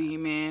 absolutely,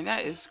 man.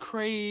 That is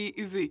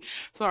crazy.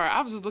 Sorry,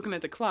 I was just looking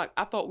at the clock.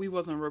 I thought we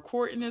wasn't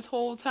recording this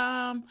whole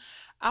time.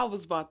 I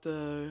was about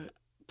to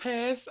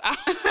pass.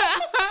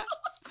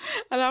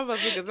 And I was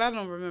like, because I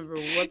don't remember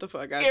what the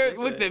fuck I Eric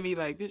said. looked at me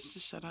like, bitch,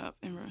 just shut up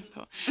and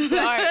talk. But,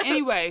 all right,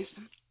 anyways.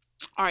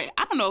 All right,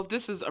 I don't know if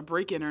this is a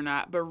break-in or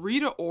not, but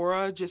Rita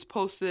Ora just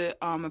posted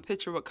a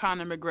picture with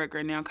Conor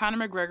McGregor. Now,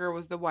 Conor McGregor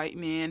was the white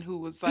man who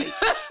was, like,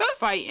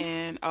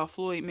 fighting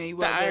Floyd Mayweather.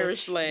 The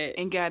Irish lad.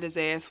 And got his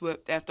ass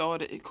whipped after all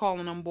the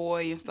calling him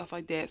boy and stuff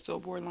like that, so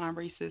borderline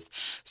racist.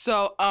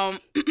 So,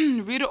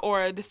 Rita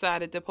Ora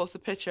decided to post a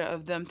picture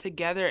of them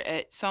together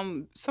at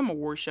some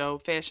award show,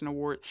 fashion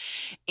award,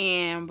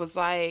 and was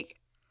like,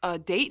 a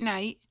date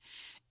night.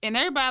 And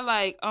everybody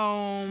like,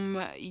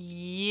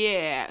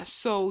 yeah.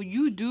 So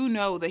you do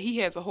know that he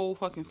has a whole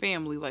fucking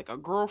family, like a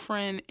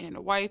girlfriend and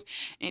a wife,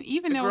 and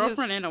even though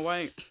girlfriend and a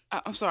wife.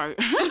 I'm sorry.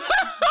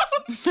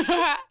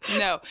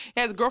 No,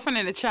 he has a girlfriend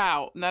and a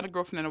child, not a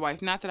girlfriend and a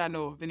wife. Not that I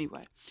know of,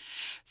 anyway.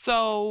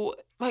 So,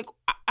 like,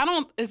 I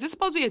don't. Is this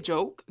supposed to be a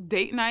joke?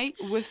 Date night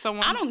with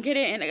someone? I don't get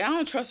it, and I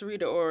don't trust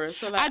Rita Ora.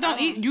 So, like, I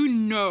don't. You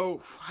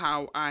know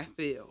how I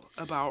feel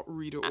about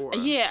Rita Ora.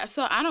 Yeah,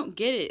 so I don't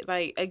get it.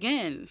 Like,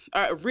 again,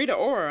 Rita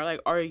Ora, like,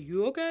 are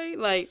you okay?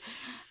 Like,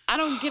 I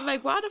don't get,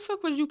 like, why the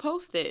fuck would you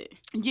post it?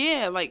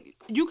 Yeah, like,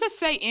 you could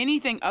say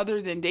anything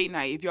other than date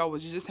night if y'all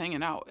was just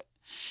hanging out.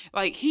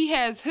 Like,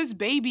 his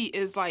baby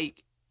is,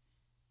 like,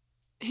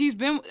 he's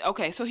been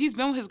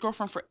with his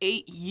girlfriend for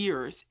 8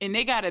 years, and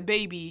they got a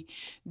baby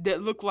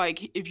that looked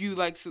like if you,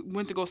 like,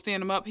 went to go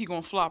stand him up, he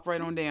gonna flop right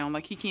on down.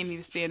 Like, he can't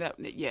even stand up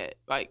yet.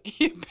 Like,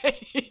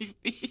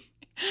 baby.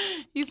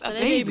 He's a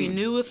baby.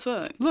 New as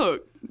fuck.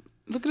 Look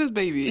at this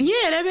baby.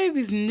 Yeah, that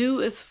baby's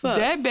new as fuck.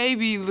 That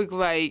baby look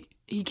like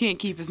he can't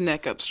keep his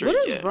neck up straight.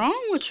 What is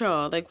wrong with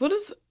y'all? Like, what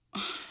is...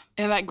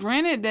 And, like,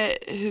 granted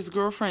that his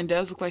girlfriend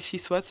does look like she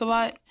sweats a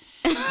lot,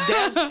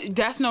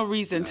 that's no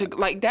reason to,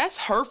 like, that's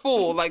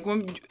hurtful. Like,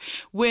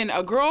 when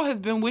a girl has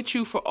been with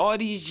you for all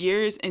these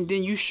years and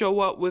then you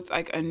show up with,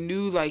 like, a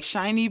new, like,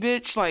 shiny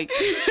bitch, like...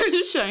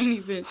 shiny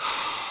bitch.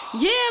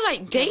 Yeah,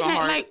 like, date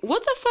night, like,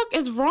 what the fuck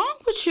is wrong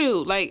with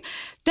you? Like,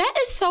 that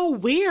is so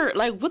weird.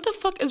 Like, what the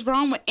fuck is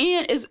wrong with...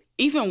 And it's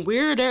even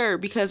weirder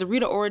because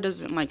Rita Ora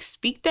doesn't, like,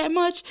 speak that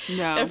much.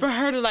 No. And for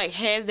her to, like,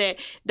 have that...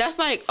 That's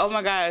like, oh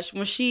my gosh,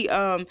 when she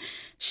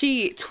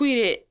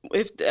tweeted,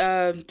 if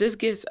this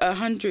gets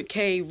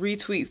 100K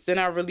retweets, then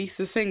I'll release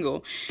a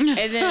single. And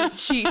then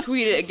she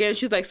tweeted again,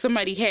 she's like,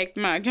 somebody hacked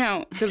my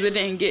account because it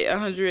didn't get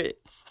 100K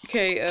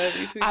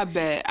retweets.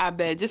 I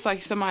bet. Just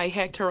like somebody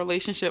hacked her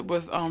relationship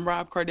with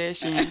Rob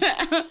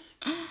Kardashian.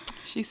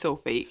 She's so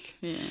fake.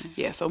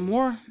 Yeah. So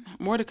more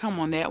to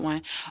come on that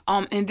one.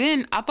 And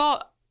then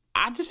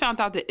I just found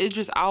out that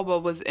Idris Elba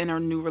was in a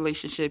new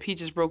relationship. He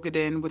just broke it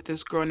in with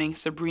this girl named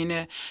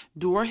Sabrina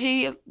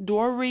Dowry.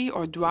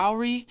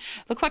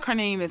 Looks like her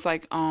name is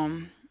like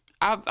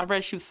I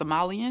read she was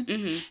Somalian.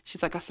 Mm-hmm.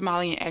 She's like a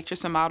Somalian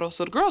actress and model.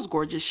 So the girl's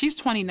gorgeous. She's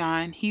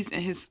 29. He's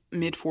in his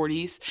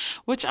mid-40s,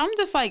 which I'm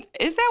just like,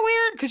 is that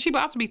weird? Because she's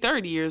about to be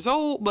 30 years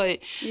old. But,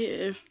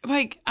 yeah,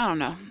 like, I don't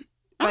know.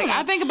 Like,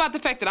 I think about the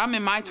fact that I'm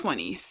in my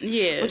 20s.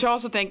 Yeah. Which I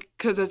also think,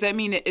 because does that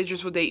mean that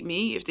Idris will date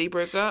me if they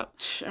break up?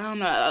 I don't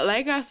know.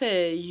 Like I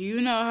said,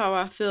 you know how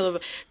I feel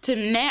about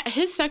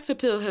his sex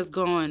appeal has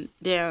gone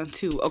down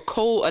to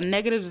a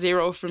negative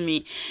 0 for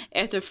me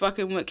after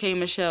fucking with K.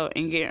 Michelle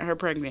and getting her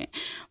pregnant.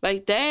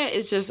 Like, that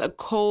is just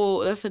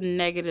that's a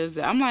negative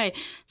 0. I'm like,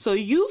 so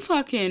you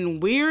fucking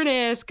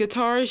weird-ass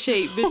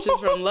guitar-shaped bitches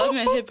from Love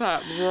and Hip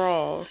Hop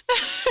Raw.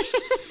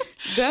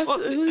 That's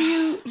who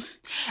you...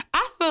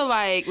 I feel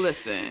like,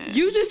 listen.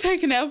 You just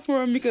taking out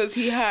for him because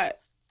he hot.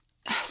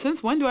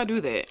 Since when do I do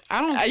that?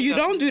 I don't. You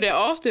don't do that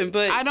often,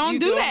 but I don't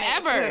do that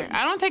ever.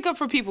 I don't take up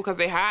for people because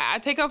they hot. I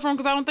take up for him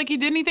because I don't think he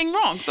did anything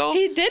wrong. So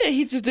he did it.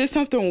 He just did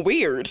something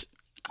weird.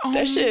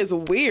 That shit is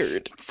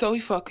weird. So he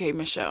fucked K.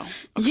 Michelle.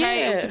 Okay,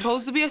 Yeah. it was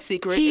supposed to be a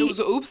secret. It was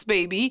an oops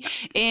baby,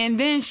 and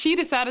then she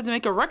decided to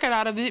make a record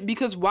out of it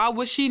because why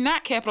would she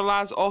not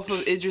capitalize off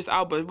of Idris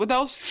Elba? What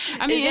else?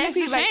 I mean,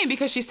 Exactly, it's a shame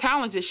because she's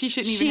talented. She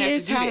shouldn't even She have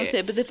is to do talented,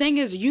 that. but the thing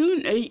is,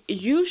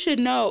 you should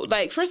know.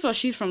 Like, first of all,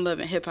 she's from Love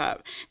and Hip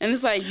Hop, and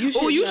it's like you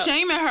should. Oh, you know.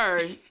 shaming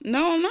her?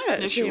 No, I'm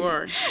not. Yes, you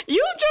are.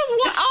 You just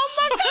want. Oh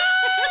my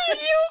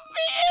god, you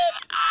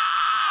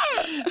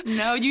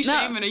No, you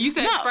shaming her. You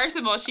said first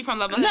of all, she from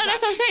Love and No, Hip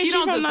Hop. that's what I'm saying. She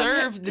don't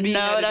deserve to be.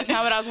 No, that's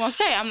not what I was gonna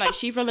say. I'm like,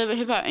 she from Love and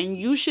Hip Hop, and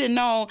you should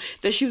know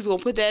that she was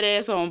gonna put that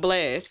ass on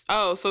blast.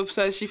 Oh, so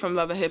because she from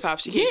Love and Hip Hop,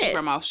 she can't keep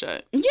her mouth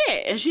shut. Yeah,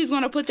 and she's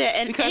gonna put that.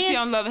 And Because she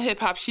on Love and Hip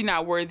Hop, she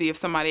not worthy of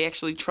somebody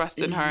actually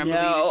trusting her. And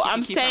believing no, she can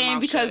I'm keep her saying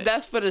mouth because shut.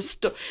 that's for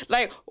the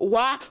like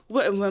why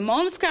when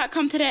Mona Scott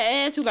come to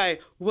that ass, who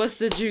like, what's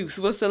the juice?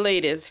 What's the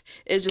latest?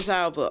 It's just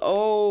Alba.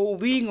 Oh,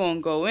 we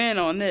gonna go in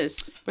on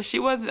this. But she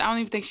wasn't. I don't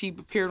even think she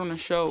appeared on the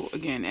show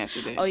again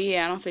after that. Oh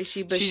yeah, I don't think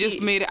she. But she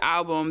just made an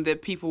album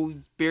that people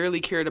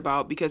barely cared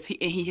about because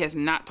he has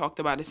not talked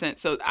about it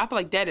since. So I feel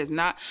like that is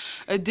not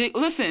a dick.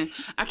 Listen,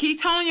 I keep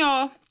telling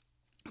y'all,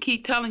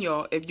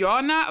 if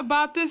y'all not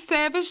about this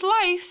savage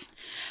life.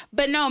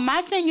 But no,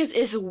 my thing is,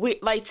 it's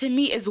weird. Like, to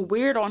me, it's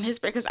weird on his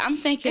part because I'm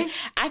thinking,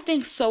 I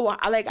think so.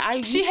 Like, I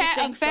used She to had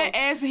think a fat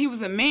ass and he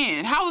was a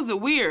man. How was it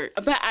weird?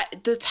 But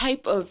the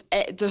type of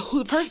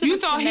the person You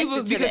that's thought he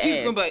was connected to because the he was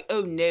ass. gonna be like,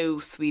 oh no,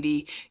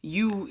 sweetie,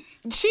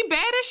 she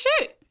bad as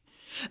shit.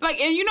 Like,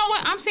 and you know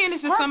what? I'm saying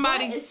this to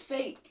somebody. Her butt is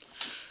fake.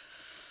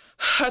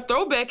 Her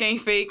throwback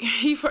ain't fake.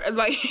 He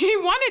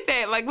wanted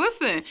that. Like,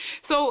 listen.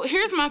 So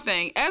here's my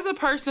thing. As a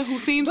person who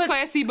seems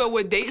classy but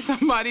would date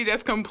somebody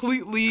that's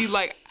completely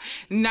like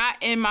not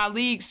in my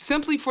league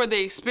simply for the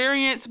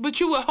experience, but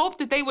you would hope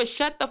that they would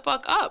shut the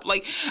fuck up.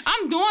 Like,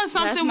 I'm doing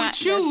something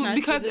with you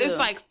because it's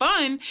like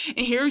fun,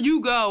 and here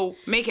you go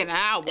making an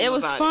album. It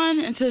was fun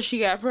until she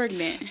got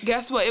pregnant.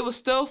 Guess what? It was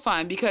still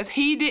fun because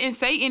he didn't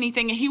say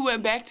anything and he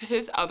went back to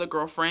his other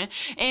girlfriend,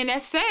 and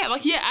that's sad.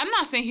 Like, yeah, I'm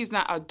not saying he's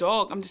not a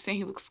dog. I'm just saying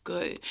he looks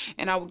good,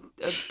 and I would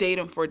date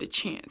him for the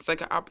chance,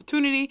 like an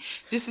opportunity,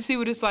 just to see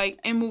what it's like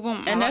and move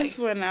on. And that's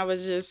when I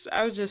was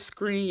just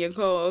screen your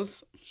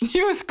calls.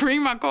 You would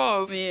scream my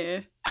calls. Yeah.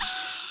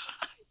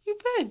 You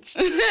bitch.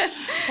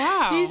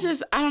 Wow. He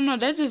just, I don't know,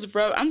 that just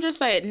bro. I'm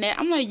just like,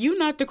 I'm like, you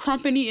not the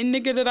crumpin' eating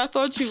nigga that I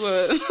thought you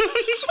was. That's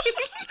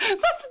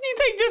what you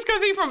think just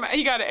because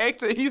he got an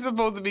accent, he's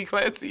supposed to be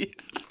classy.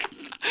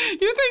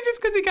 You think just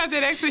because he got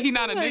that accent, he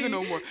not a nigga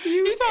no more.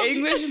 You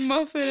English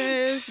muffin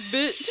ass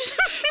bitch.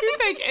 You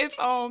think it's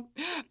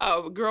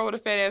a girl with a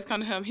fat ass come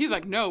to him? He's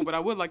like, no, but I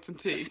would like some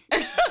tea.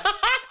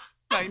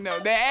 Like, no,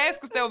 that ass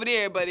is still over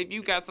there, but if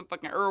you got some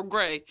fucking Earl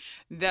Grey,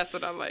 that's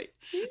what I like.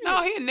 Yeah.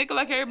 No, he a nigga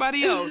like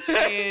everybody else.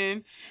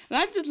 And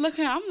I just look at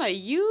him, I'm like,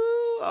 you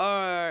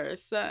are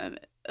son.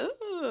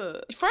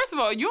 Ugh. First of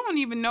all, you don't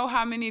even know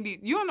how many of these,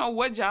 you don't know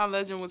what John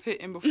Legend was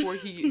hitting before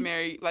he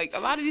married. Like, a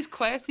lot of these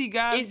classy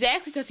guys.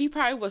 Exactly, because he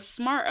probably was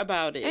smart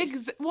about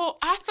it. Well,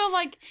 I feel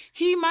like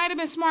he might have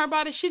been smart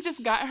about it. She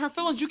just got in her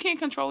feelings. You can't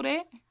control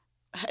that.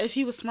 If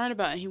he was smart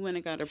about it, he went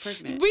and got her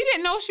pregnant. We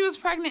didn't know she was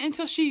pregnant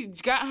until she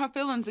got her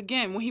feelings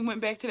again when he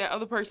went back to that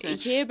other person.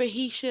 Yeah, but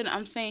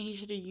I'm saying he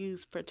should have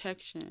used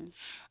protection.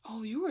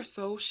 Oh, you are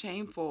so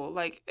shameful.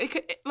 Like,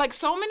 like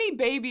so many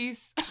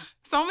babies,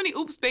 so many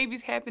oops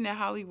babies happen in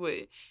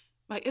Hollywood.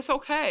 Like, it's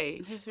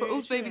okay for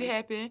oops baby to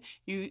happen.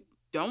 You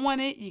don't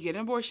want it, you get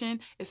an abortion.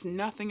 It's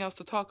nothing else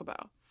to talk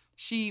about.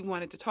 She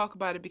wanted to talk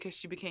about it because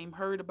she became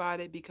hurt about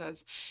it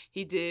because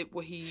he did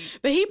what he...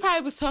 But he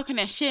probably was talking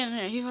that shit in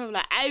her. He probably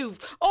like,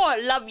 oh,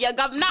 I love you,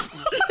 governor.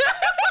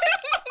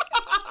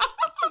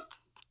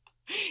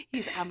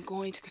 I'm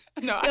going to...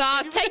 No,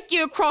 I'll take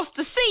you across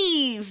the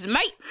seas,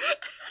 mate.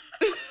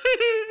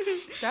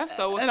 That's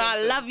so offensive. And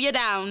I love you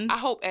down. I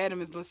hope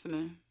Adam is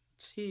listening.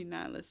 He's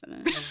not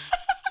listening.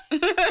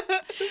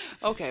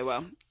 Okay,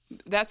 well...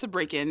 That's a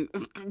break-in.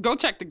 Go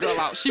check the girl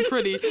out. She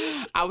pretty.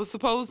 It was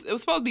supposed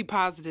to be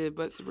positive,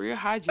 but Sabria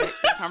hijacked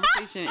the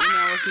conversation, and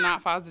now it's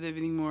not positive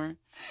anymore.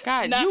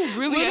 God, now, you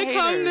really a hater. When it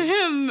come to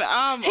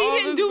him, he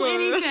didn't do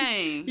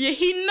anything. Yeah,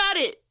 he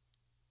nutted.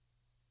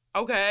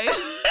 Okay.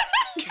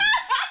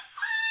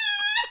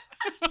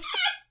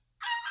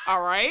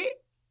 All right.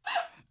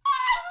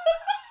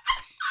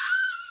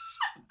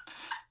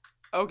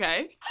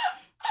 Okay.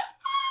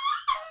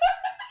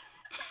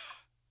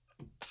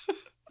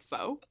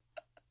 So.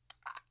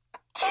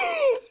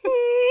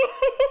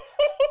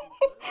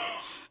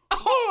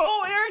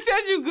 Oh, Eric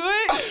said you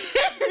good?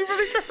 He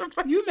really turned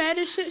to You mad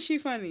as shit, she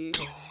funny.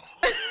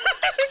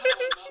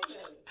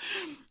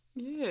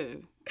 Yeah.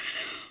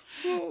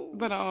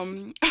 But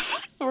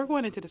we're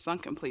going into the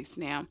sunken place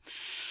now.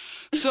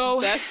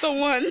 So that's the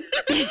one.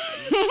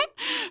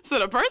 So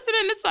the person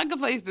in the sunken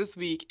place this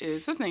week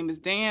his name is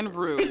Dan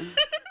Rue.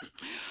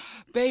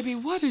 Baby,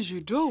 what is you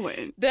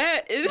doing?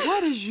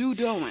 What is you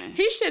doing?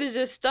 He should have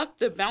just stuck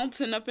to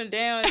bouncing up and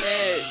down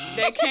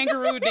that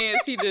kangaroo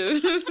dance he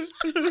did.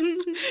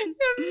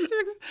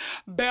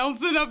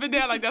 Bouncing up and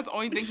down like that's the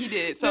only thing he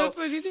did. So that's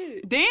what he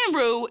did. Dan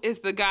Rue is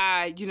the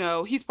guy, you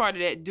know, he's part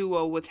of that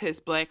duo with his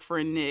black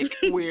friend Nick,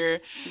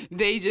 where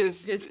they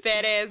just his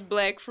fat ass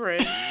black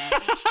friend.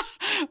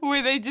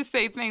 Where they just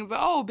say things like,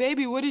 "Oh,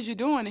 baby, what is you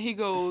doing?" And he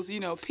goes, you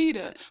know,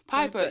 Peter,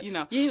 Piper, you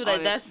know. Yeah, he was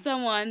like, "That's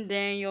someone,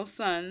 Daniel's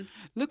son.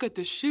 Look at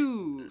the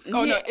shoes.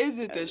 Oh, no, is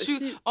it the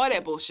shoes? All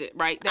that bullshit,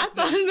 right?" I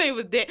thought his name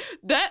was Dan.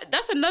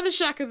 That's another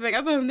shocking thing.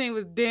 I thought his name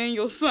was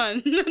Daniel's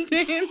son.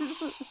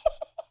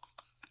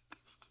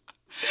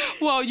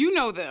 Well, you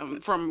know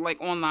them from,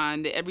 like,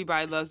 online. That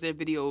everybody loves their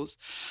videos.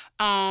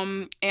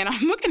 And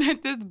I'm looking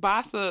at this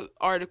Bossa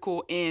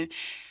article, and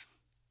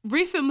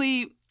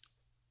recently...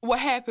 what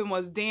happened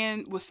was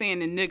Dan was saying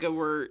the nigga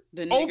word.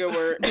 The nigga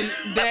word.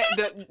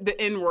 The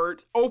N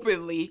word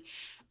openly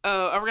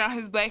around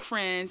his black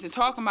friends and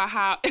talking about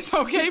how it's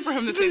okay for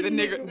him to say the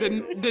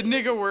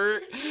nigga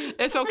word.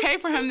 It's okay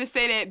for him to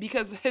say that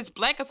because his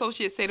black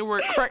associates say the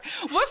word correct.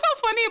 What's so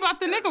funny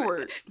about the nigga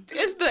word?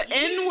 It's the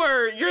N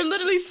word. You're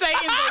literally saying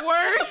the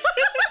word.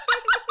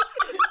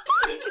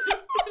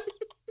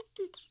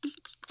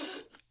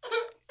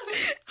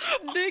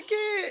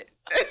 Dickhead.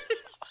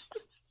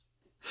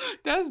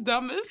 That's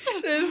dumbest.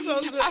 That's so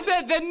dumb. I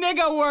said the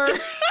nigga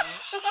word.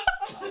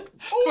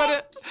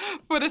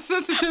 for the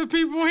sensitive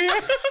people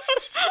here.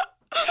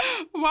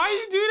 Why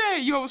you do that?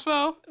 You almost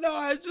fell? No,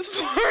 I just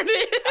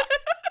farted.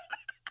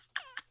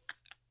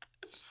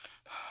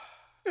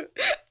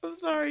 I'm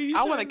sorry.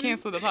 I want to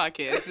cancel the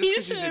podcast.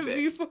 You shouldn't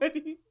be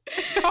funny.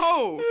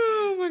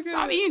 Oh my God.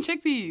 Stop eating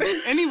chickpeas.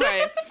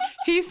 Anyway,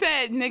 he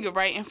said nigga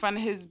right in front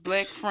of his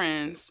black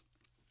friends.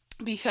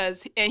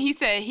 And he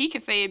said he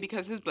could say it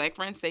because his black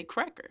friends say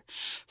cracker.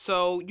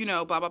 So, you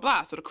know, blah, blah,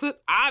 blah. So the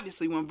clip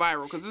obviously went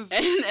viral.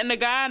 And the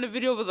guy in the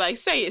video was like,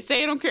 say it,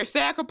 I don't care.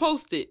 Say I could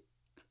post it.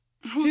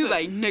 He was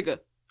like, nigga.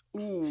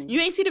 Ooh. You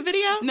ain't see the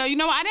video? No, you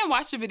know, I didn't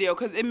watch the video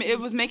because it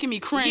was making me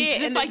cringe. Yeah,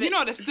 just like, you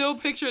know, the still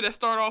picture that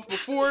started off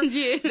before?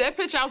 Yeah. That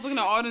picture, I was looking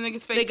at all the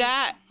niggas' faces.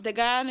 The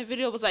guy in the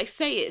video was like,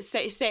 say it.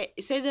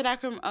 Say that I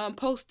can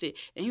post it.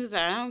 And he was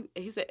like,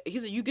 he said,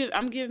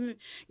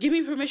 give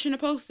me permission to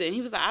post it. And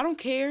he was like, I don't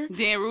care.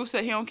 Dan Rue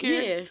said he don't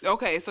care? Yeah.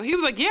 Okay, so he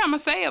was like, yeah, I'm going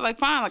to say it. Like,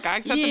 fine. Like, I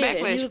accept the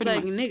backlash. He was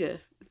like, nigga.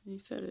 He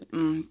said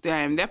it.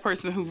 Damn, that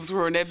person who was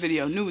wearing that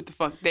video knew what the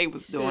fuck they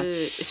was doing.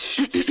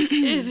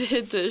 Is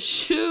it the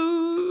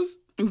shoes?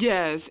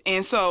 Yes,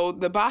 and so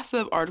the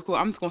Bossa article,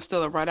 I'm just gonna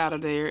steal it right out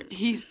of there.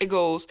 It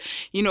goes,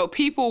 you know,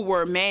 people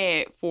were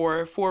mad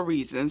for 4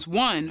 reasons.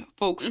 1,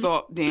 folks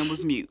thought Dan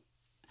was mute.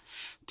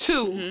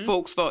 2,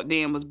 folks thought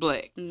Dan was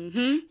black.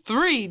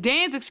 3,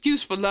 Dan's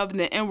excuse for loving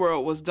the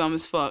N-word was dumb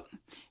as fuck.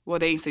 Well,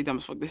 they didn't say dumb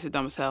as fuck. They said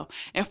dumb as hell.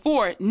 And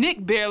 4,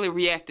 Nick barely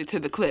reacted to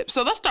the clip.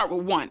 So let's start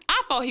with 1.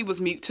 I thought he was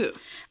mute too.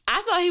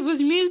 I thought he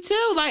was mute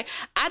too. Like,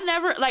 I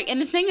never, like,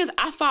 and the thing is,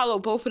 I follow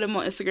both of them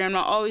on Instagram. And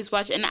I always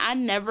watch, and I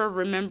never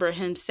remember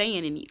him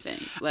saying anything.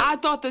 Like, I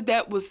thought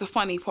that was the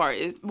funny part.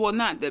 Well,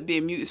 not that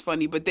being mute is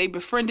funny, but they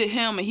befriended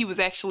him and he was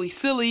actually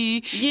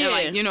silly. Yeah. And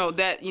like, you know,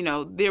 that, you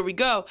know, there we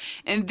go.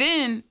 And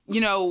then,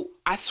 you know,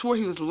 I swore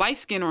he was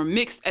light-skinned or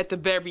mixed at the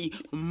very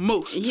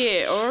most.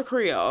 Yeah, or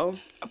Creole.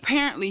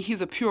 Apparently,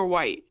 he's a pure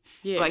white.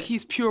 Yeah. Like,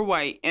 he's pure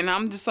white. And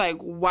I'm just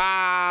like,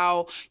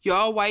 wow,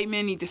 y'all white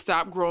men need to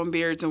stop growing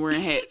beards and wearing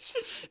hats.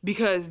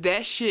 Because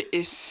that shit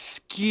is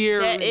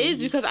scary. That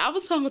is, because I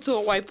was talking to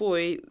a white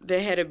boy that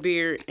had a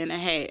beard and a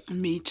hat.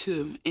 Me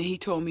too. And he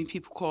told me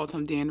people called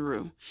him Dan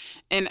Rue.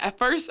 And at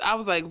first, I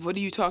was like, what are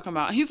you talking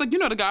about? And he's like, you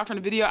know the guy from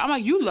the video? I'm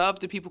like, you love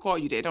that people call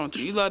you that, don't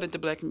you? You love that the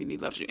black community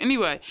loves you.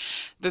 Anyway,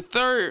 the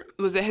third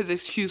was that his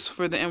excuse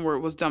for the N-word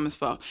was dumb as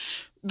fuck.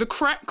 The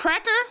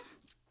cracker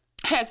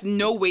has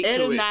no weight to it. It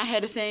does not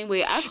have the same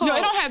weight. No,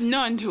 it don't have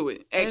none to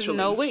it, actually. There's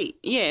no weight.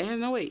 Yeah, it has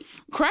no weight.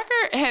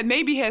 Cracker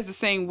maybe has the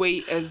same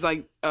weight as,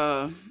 like,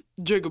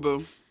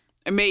 Jigaboo.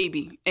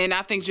 Maybe. And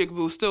I think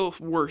Jigaboo is still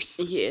worse.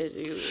 Yeah, it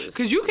is.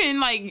 Because you can,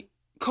 like,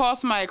 call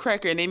somebody a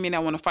cracker and they may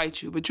not want to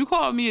fight you. But you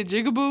call me a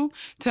Jigaboo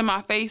to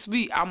my face,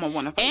 I'm going to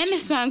want to fight you. And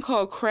it's something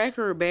called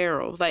Cracker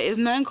Barrel. Like, it's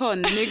nothing called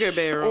Nigger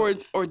Barrel.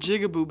 or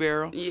Jigaboo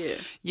Barrel. Yeah.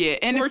 Yeah.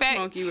 And in fact,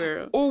 Monkey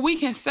Barrel. Or we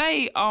can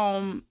say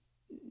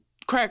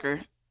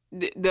cracker.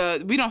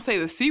 We don't say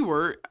the C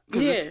word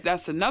because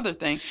that's another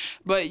thing.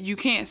 But you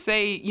can't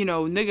say, you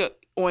know, nigga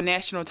on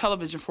national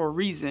television for a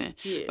reason.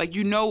 Yeah. Like,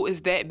 you know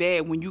it's that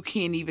bad when you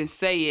can't even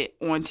say it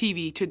on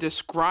TV to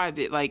describe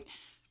it. Like,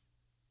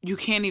 you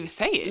can't even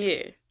say it.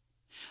 Yeah.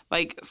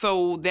 Like,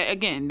 so that,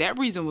 again, that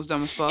reason was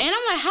dumb as fuck. And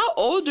I'm like, how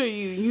old are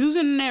you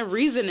using that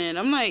reasoning?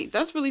 I'm like,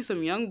 that's really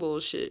some young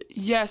bullshit.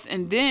 Yes,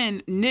 and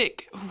then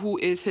Nick, who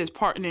is his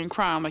partner in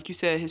crime, like you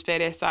said, his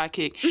fat ass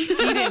sidekick,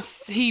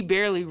 he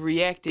barely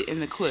reacted in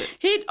the clip.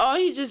 He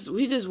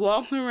just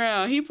walking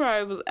around. He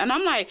probably was, and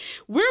I'm like,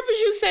 where was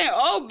you saying,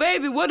 oh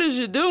baby, what is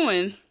you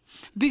doing?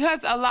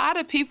 Because a lot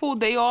of people,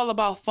 they all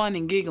about fun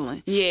and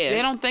giggling. Yeah.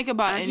 They don't think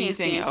about I can't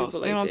anything stand else.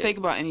 people They like don't that. think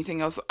about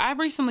anything else. I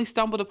recently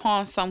stumbled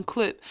upon some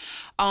clip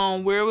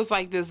where it was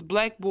like this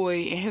black boy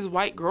and his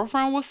white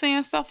girlfriend was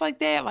saying stuff like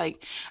that.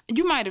 Like,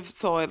 you might have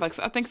saw it. Like,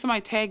 I think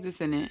somebody tagged us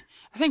in it.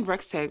 I think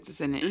Rex tagged us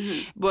in it.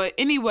 Mm-hmm. But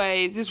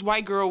anyway, this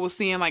white girl was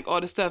seeing like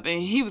all this stuff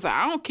and he was like,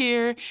 I don't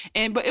care.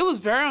 But it was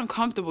very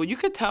uncomfortable. You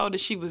could tell that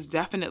she was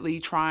definitely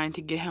trying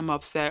to get him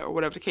upset or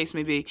whatever the case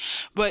may be.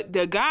 But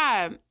the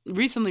guy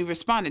recently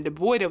responded, the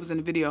boy that was in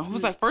the video, who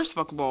was like, first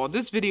of all,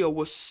 this video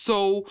was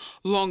so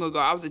long ago.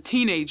 I was a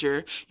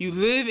teenager. You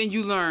live and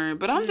you learn.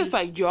 But I'm just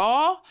like,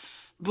 y'all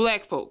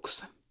black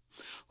folks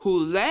who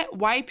let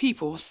white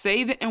people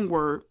say the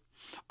N-word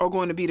are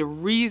going to be the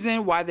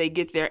reason why they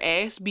get their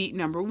ass beat,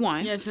 number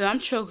one. Yeah, 'cause I'm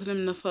choking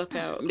them the fuck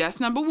out. That's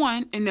number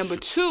one. And number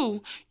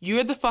two,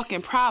 you're the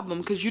fucking problem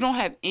because you don't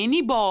have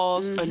any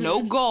balls or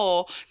no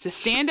gall to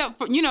stand up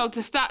for,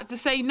 to stop, to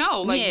say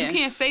no. Like, Yeah. you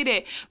can't say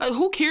that. Like,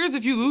 who cares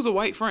if you lose a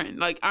white friend?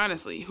 Like,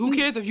 honestly, who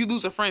cares if you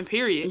lose a friend,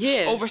 period?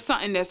 Yeah. Over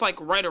something that's, like,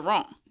 right or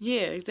wrong?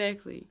 Yeah,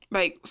 exactly.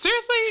 Like,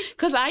 seriously?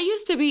 Because I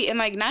used to be, and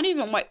like, not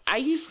even white, I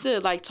used to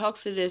like talk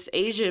to this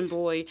Asian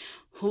boy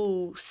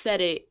who said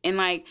it, and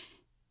like,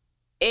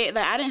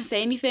 I didn't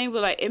say anything,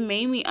 but like it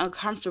made me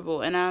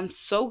uncomfortable, and I'm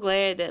so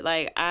glad that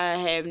like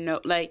I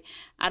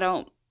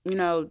don't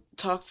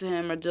talk to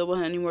him or deal with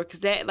him anymore, because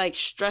that like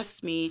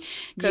stressed me,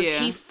 because Yeah.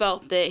 he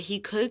felt that he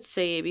could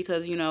say it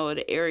because of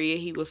the area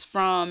he was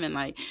from, and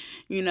like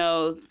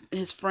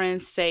his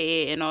friends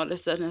say it and all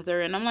this stuff and the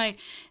third, and I'm like,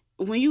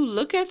 when you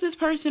look at this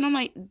person, I'm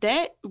like,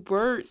 that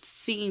word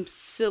seems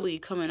silly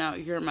coming out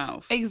your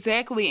mouth.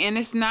 Exactly. And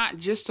it's not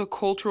just a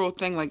cultural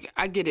thing. Like,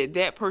 I get it.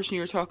 That person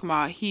you're talking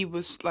about, he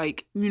was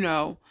like,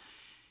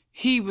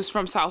 he was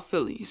from South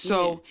Philly.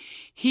 So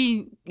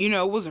he,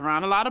 was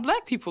around a lot of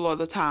black people all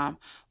the time.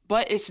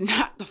 But it's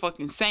not the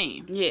fucking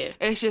same. Yeah.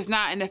 It's just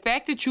not. And the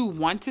fact that you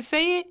want to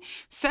say it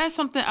says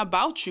something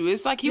about you.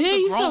 It's like he was Yeah, a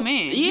he's grown so-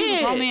 man. He was a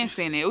yeah. grown man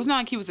saying it. It was not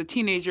like he was a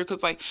teenager,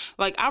 because like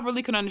I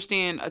really could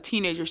understand a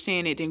teenager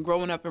saying it and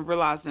growing up and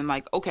realizing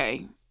like,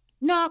 okay,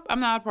 nope,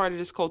 I'm not a part of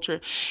this culture.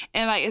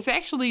 And like, it's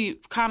actually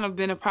kind of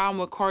been a problem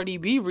with Cardi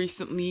B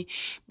recently,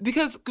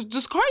 because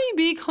does Cardi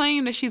B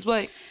claim that she's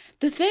black?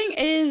 The thing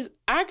is,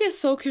 I get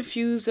so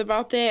confused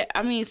about that.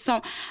 I mean,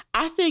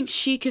 I think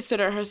she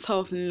considered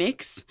herself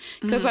mixed,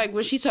 because like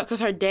when she talk,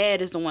 because her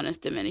dad is the one that's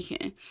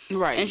Dominican,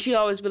 Right. and she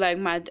always be like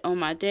on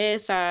my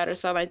dad's side or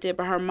something like that.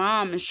 But her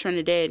mom is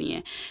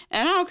Trinidadian,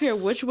 and I don't care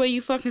which way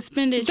you fucking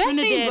spend it. That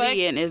seem black.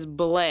 Trinidadian is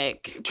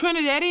black.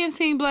 Trinidadian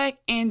seem black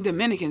and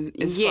Dominican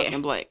is Yeah.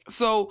 fucking black.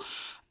 So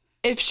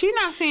if she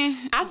not saying,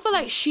 I feel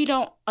like she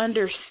don't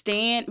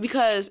understand,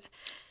 because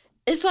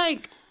it's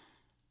like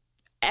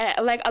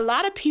a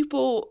lot of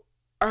people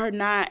are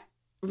not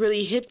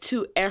really hip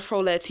to Afro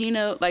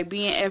Latino, like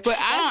being Afro. but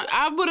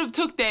I would have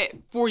took that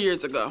 4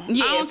 years ago.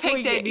 Yeah, I don't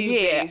take that these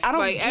days. I don't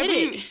like, get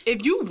it.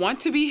 If you want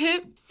to be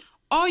hip,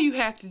 all you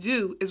have to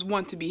do is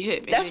want to be hip.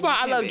 And That's then why you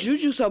I can love be.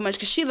 Juju so much,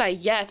 because she like,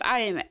 yes, I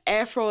am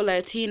Afro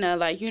Latina.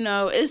 Like,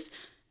 it's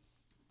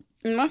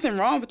nothing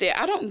wrong with it.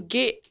 I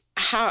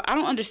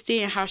don't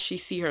understand how she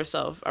see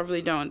herself. I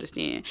really don't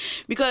understand,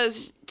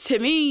 because to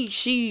me,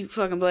 she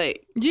fucking black.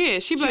 Yeah,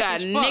 she black got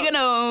as fuck. nigga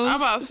nose. I'm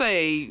about to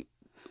say,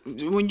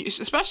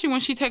 especially when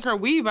she take her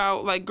weave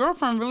out, like,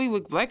 girlfriend really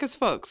look black as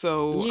fuck.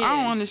 So Yeah. I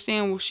don't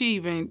understand what she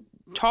even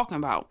talking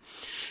about.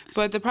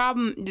 But the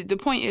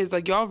point is,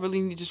 like, y'all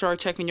really need to start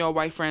checking your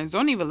white friends.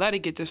 Don't even let it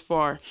get this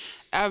far,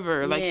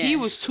 ever. Like, Yeah. he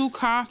was too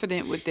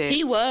confident with that.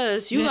 He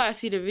was. You gotta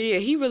see the video.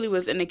 He really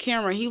was in the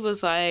camera. He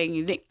was like,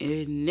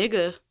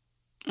 nigga.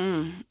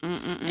 And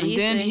he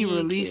then said he he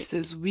released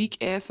this weak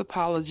ass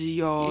apology,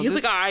 y'all.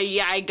 He's like,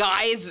 yeah,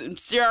 guys, I'm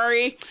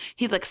sorry.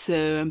 he's like, so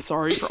I'm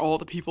sorry for all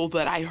the people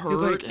that I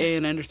hurt.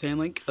 And I understand,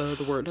 like,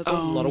 the word has a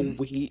lot of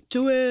weight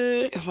to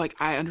it. It's like,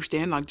 I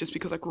understand, like, just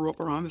because I grew up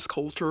around this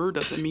culture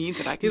doesn't mean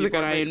that I can. He's be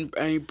like, part of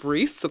I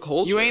embrace the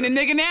culture. You ain't a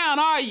nigga now,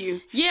 are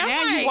you? Yeah,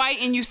 now right. you white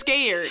and you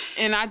scared.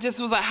 And I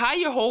just was like, how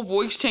your whole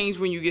voice changed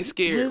when you get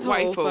scared? His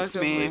White whole folks,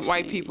 fucking man, voice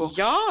white changed. people.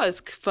 Y'all is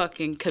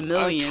fucking A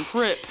chameleons.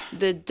 trip.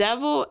 The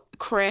devil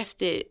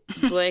crafted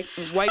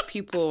white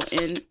people,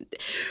 and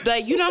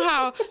like, you know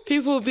how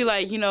people will be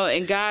like,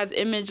 in God's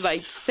image, like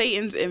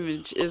Satan's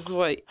image is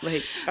what,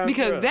 like,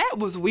 Because that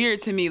was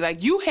weird to me.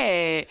 Like, you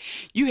had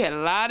a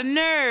lot of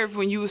nerve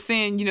when you were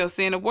saying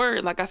a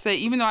word. Like I said,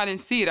 even though I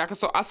didn't see it,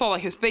 I saw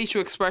like his facial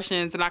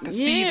expressions, and I could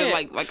see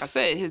that, like I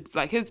said,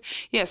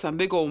 he had some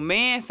big old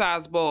man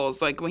sized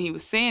balls, like when he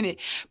was saying it.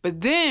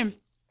 But then,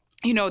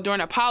 during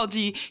the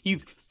apology, you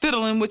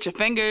fiddling with your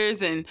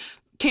fingers and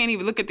can't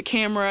even look at the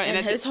camera,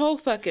 and his whole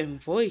fucking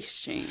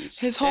voice changed.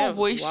 His whole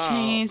voice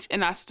changed,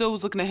 and I still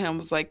was looking at him,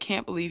 was like,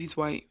 can't believe he's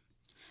white.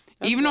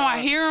 Even though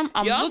I hear him,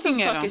 I'm Y'all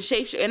looking at him.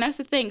 And that's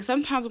the thing.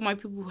 Sometimes when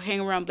white people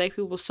hang around black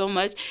people so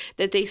much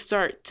that they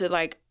start to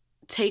like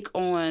take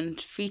on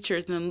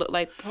features and look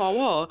like Paul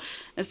Wall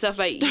and stuff,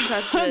 like you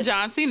try to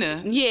John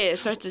Cena. Yeah,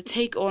 start to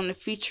take on the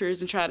features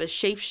and try to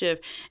shapeshift,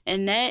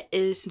 and that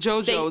is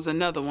JoJo's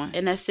another one.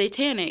 and that's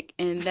satanic,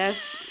 and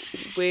that's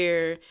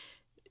where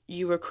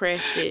you were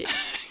crafted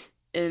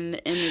in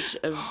the image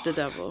of the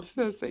devil.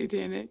 That's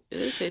satanic. It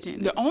is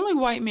satanic. The only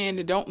white man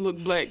that don't look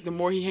black, the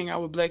more he hang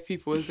out with black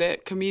people, is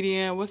that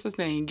comedian. What's his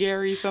name?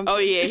 Gary something. Oh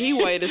yeah, he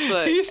white as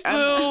fuck. He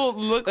still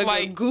look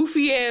like a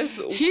goofy ass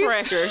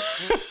cracker.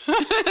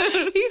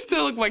 He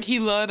still look like he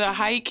loved to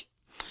hike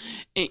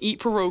and eat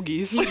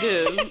pierogies. He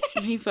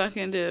do. He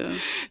fucking do.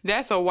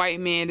 That's a white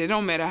man that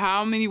don't matter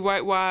how many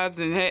white wives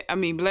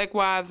and black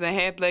wives and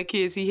half black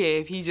kids he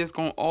have, he just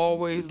gonna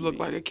always look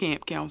like a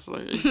camp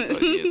counselor. So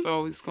yeah, it's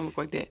always gonna look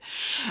like that.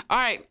 All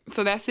right,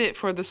 so that's it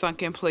for the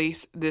sunken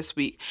place this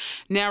week.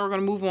 Now we're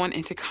gonna move on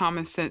into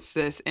common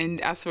census,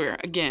 and I swear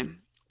again,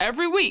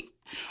 every week.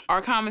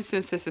 Our common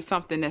census is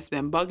something that's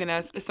been bugging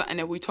us. It's something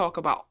that we talk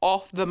about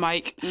off the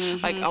mic,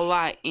 like a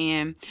lot.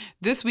 And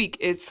this week,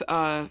 it's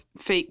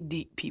fake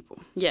deep people.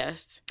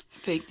 Yes.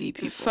 Fake deep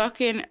people.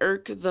 Fucking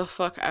irk the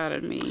fuck out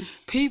of me.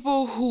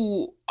 People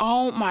who,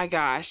 oh my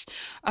gosh,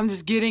 I'm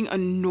just getting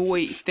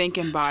annoyed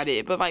thinking about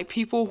it. But like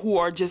people who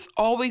are just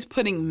always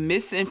putting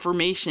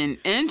misinformation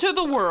into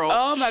the world.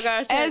 Oh my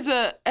gosh.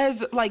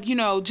 As like, you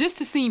know, just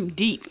to seem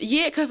deep.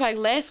 Yeah, because like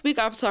last week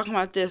I was talking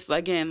about this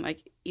again, like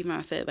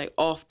Iman said, like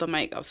off the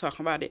mic, I was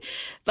talking about it.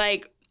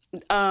 Like,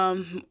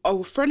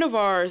 a friend of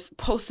ours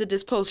posted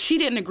this post. She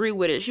didn't agree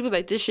with it. She was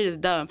like, this shit is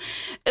dumb.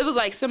 It was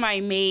like somebody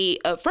made,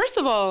 first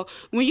of all,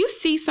 when you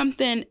see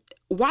something,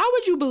 why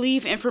would you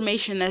believe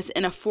information that's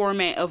in a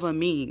format of a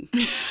meme?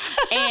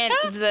 And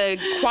the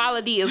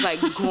quality is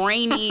like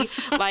grainy,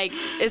 like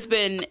it's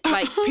been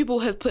like people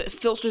have put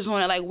filters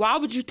on it. Like, why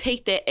would you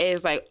take that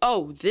as like,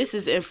 oh, this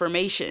is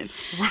information?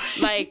 Right.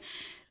 Like,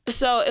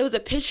 so it was a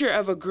picture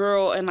of a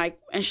girl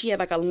and she had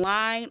like a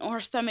line on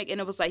her stomach, and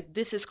it was like,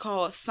 this is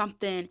called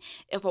something.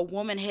 If a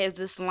woman has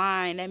this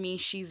line, that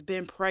means she's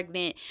been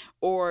pregnant,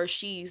 or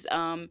she's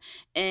and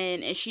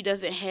she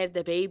doesn't have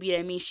the baby,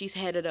 that means she's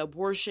had an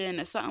abortion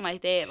or something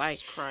like that. Like,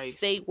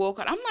 stay woke.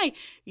 I'm like,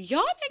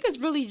 y'all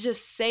niggas really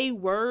just say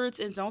words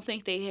and don't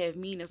think they have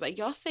meanings. Like,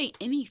 y'all say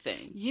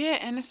anything. Yeah,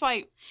 and it's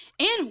like,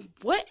 and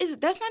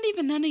that's not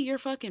even none of your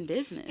fucking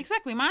business.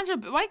 Exactly. Mind your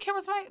white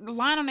cameras might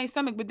line on their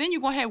stomach, but then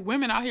you're gonna have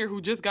women out here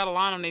who just got a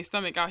line on their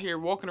stomach out here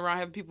walking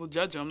around having people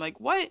judge them. Like,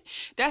 what?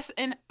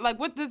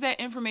 What does that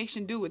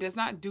information do? It does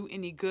not do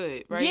any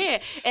good, right? Yeah.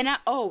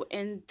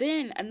 And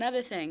then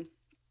another thing.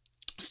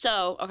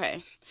 So,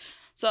 okay.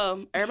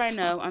 So everybody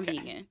know I'm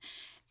vegan.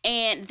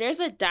 And there's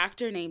a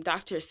doctor named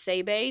Dr.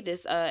 Sebi,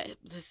 this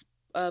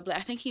I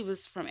think he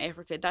was from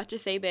Africa, Dr.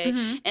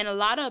 Sebi, and a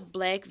lot of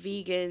black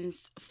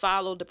vegans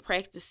follow the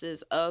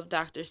practices of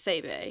Dr.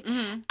 Sebi.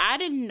 I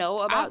didn't know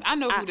about. I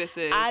know who this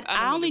is.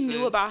 I only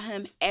knew about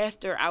him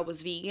after I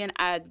was vegan.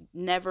 I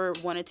never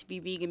wanted to be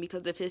vegan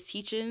because of his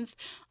teachings.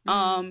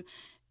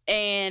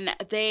 And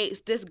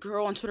this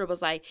girl on Twitter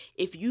was like,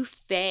 if you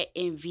fat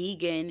and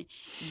vegan,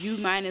 you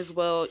might as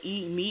well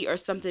eat meat or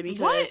something,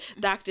 because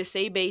Dr.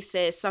 Sebi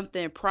says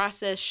something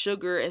processed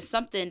sugar and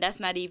something that's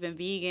not even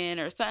vegan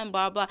or something,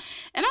 blah, blah.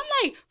 And I'm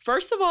like,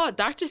 first of all,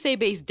 Dr.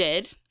 Sebi's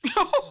dead.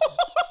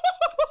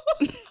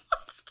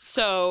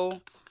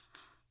 So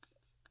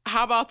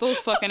how about those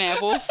fucking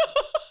apples?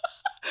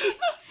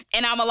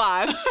 And I'm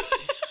alive.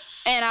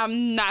 And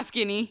I'm not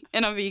skinny.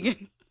 And I'm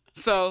vegan.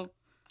 So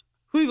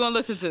who you gonna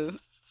listen to?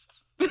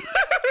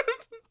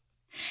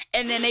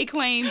 And then they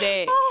claim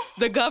that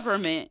the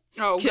government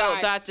killed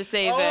Dr.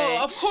 Sebi.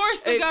 Oh, of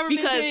course the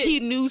government because did. He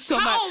knew so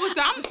much. How old was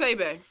Dr.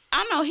 Sebi?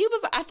 I know he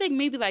was. I think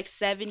maybe like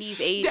 70s,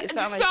 80s, something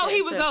like that. So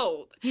he was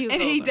old,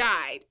 and he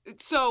died.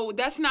 So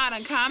that's not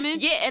uncommon.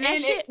 Yeah, and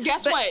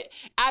guess what?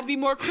 I'd be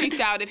more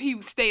creeped out if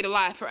he stayed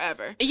alive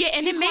forever. Yeah,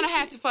 and he's gonna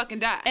have to fucking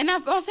die. And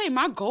I'll say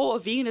my goal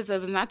of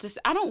veganism is not this.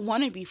 I don't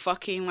want to be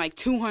fucking like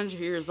 200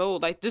 years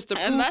old, like just to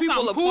prove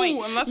people a point.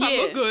 Unless I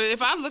look good.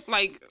 If I look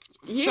like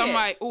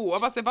somebody, I'm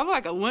about to say, if I look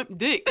like a limp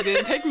dick,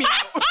 then take me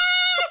out.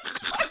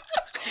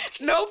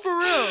 No, for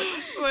real.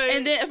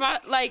 And then if I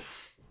like.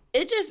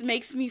 It just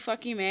makes me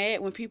fucking mad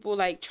when people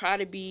like try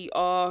to be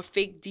all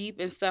fake deep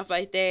and stuff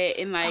like that,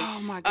 and like,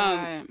 oh my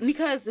god,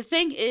 because the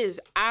thing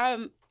is,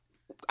 I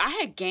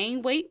had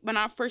gained weight when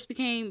I first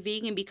became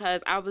vegan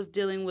because I was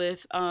dealing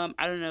with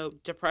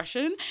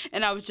depression,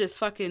 and I would just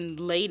fucking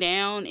lay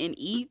down and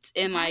eat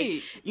and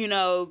like,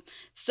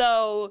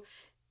 so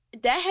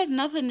that has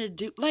nothing to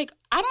do, like,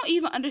 I don't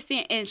even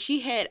understand. And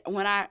she had,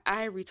 when I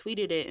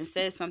retweeted it and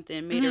said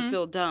something, made her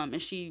feel dumb,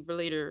 and she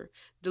later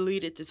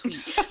deleted the tweet.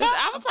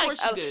 I was like,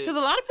 because a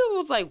lot of people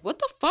was like, what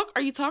the fuck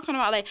are you talking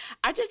about? Like,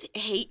 I just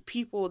hate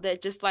people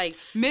that just like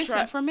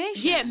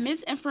misinformation.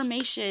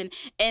 Misinformation.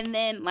 And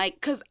then like,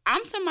 because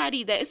I'm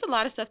somebody that, it's a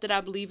lot of stuff that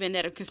I believe in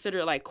that are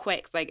considered like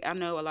quacks. Like, I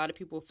know a lot of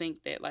people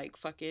think that like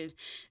fucking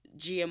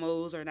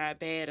GMOs are not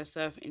bad and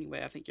stuff.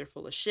 Anyway, I think you're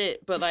full of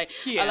shit. But like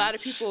a lot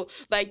of people,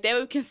 like, they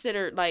would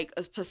consider like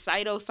a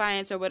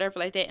pseudoscience or whatever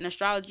like that in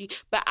astrology.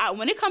 But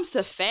when it comes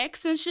to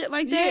facts and shit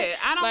like that,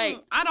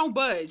 I don't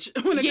budge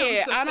when it comes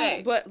to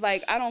facts. But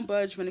like, I don't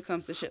budge when it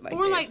comes to shit like that.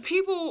 Or like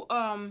people,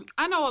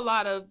 I know a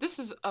lot of, this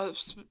is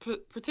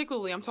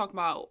particularly, I'm talking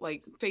about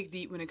like fake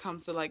deep when it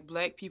comes to like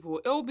black people.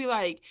 It'll be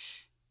like,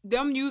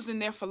 them using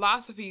their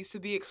philosophies to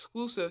be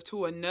exclusive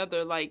to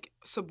another like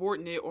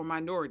subordinate or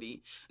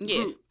minority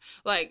group.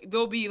 Like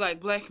they'll be like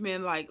black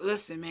men like,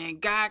 listen man,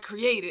 God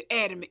created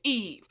Adam and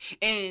Eve,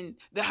 and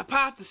the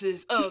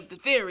hypothesis of the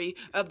theory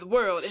of the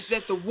world is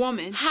that the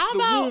woman, her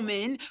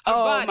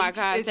body my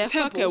God, is that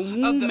temple fucking of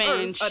the woman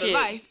earth, of the shit.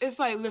 life. It's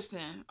like, listen,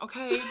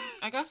 okay,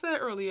 like I said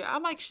earlier, I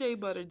like shea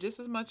butter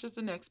just as much as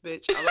the next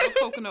bitch. I love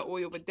coconut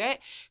oil, but that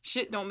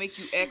shit don't make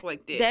you act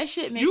like that. That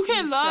shit makes you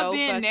can me love so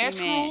being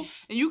natural mad.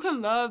 and you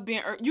can love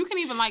being, you can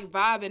even like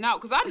vibing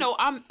out, because I know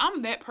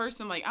I'm that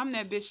person, like I'm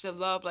that bitch that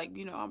love, like,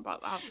 you know, I'm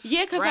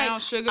yeah, because brown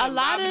like sugar a and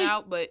lot vibing of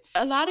out, but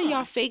a lot of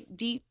y'all fake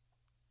deep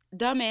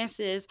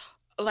dumbasses,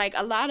 like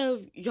a lot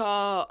of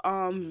y'all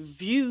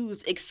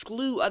views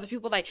exclude other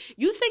people. Like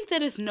you think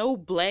that it's no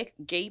black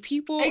gay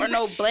people or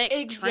no black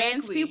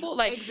trans people.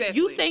 Like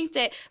you think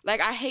that,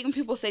 like, I hate when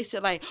people say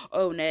shit like,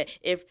 oh nah,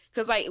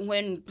 because like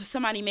when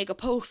somebody make a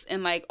post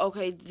and like,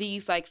 okay,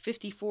 these like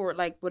 54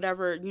 like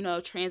whatever, you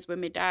know, trans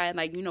women died,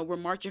 like, you know, we're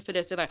marching for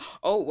this, they're like,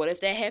 oh, what if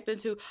that happened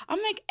to,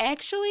 I'm like,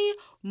 actually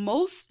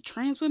most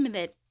trans women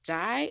that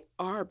die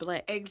are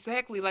black.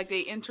 Exactly, like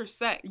they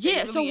intersect. Yeah,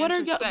 really so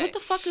what the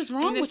fuck is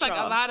wrong and it's with like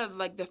y'all? a lot of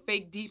like the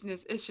fake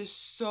deepness. It's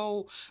just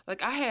so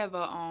like I have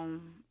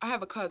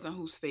a cousin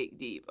who's fake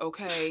deep,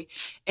 okay,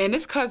 and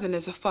this cousin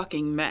is a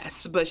fucking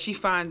mess, but she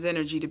finds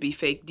energy to be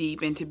fake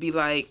deep and to be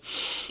like,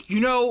 you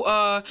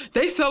know,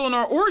 they selling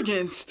our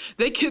organs,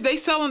 they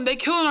killing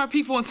our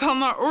people and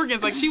selling our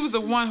organs. Like she was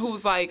the one who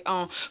was like,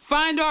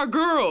 find our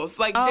girls,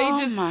 like they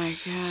just. Oh my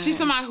God. She's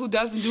somebody who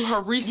doesn't do her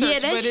research. Yeah,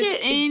 that but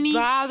shit it's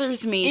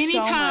bothers me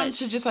anytime so much.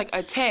 to just like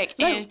attack.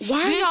 Like, and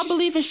why are y'all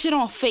believing shit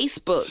on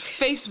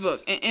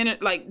Facebook? And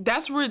it, like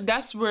that's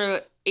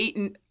where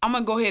I'm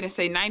gonna go ahead and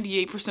say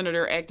 98% of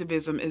their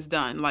activism is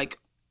done like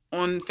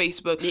on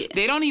Facebook. Yeah.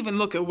 They don't even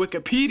look at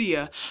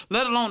Wikipedia,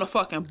 let alone a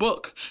fucking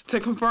book, to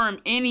confirm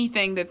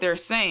anything that they're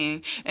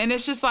saying. And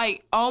it's just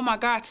like, oh my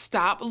God,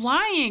 stop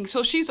lying.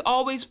 So she's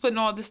always putting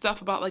all this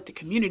stuff about like the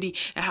community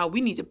and how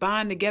we need to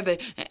bond together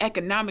and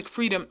economic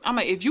freedom. I'm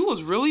like, if you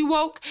was really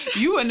woke,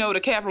 you would know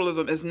that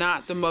capitalism is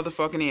not the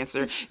motherfucking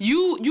answer.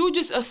 You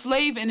just a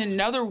slave in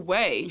another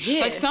way. Yeah.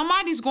 Like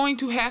somebody's going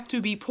to have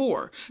to be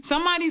poor.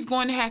 Somebody's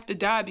going to have to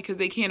die because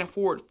they can't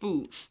afford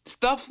food.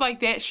 Stuff like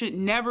that should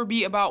never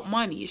be about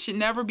money. Should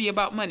never be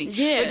about money.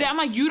 Yeah. But I'm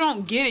like, you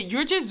don't get it.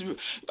 You're just,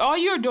 all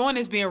you're doing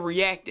is being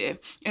reactive.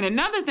 And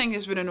another thing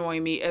that's been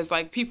annoying me is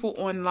like people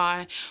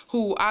online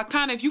who I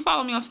kind of, if you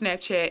follow me on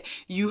Snapchat,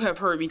 you have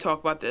heard me talk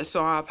about this,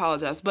 so I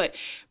apologize. But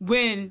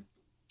when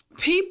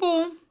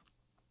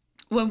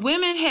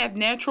women have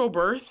natural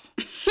birth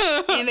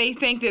and they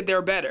think that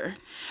they're better.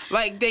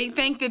 Like, they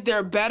think that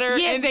they're better,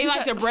 and they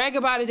like to brag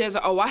about it as,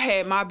 oh, I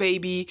had my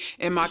baby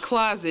in my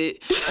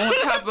closet on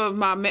top of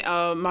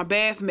my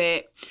bath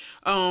mat.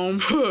 Or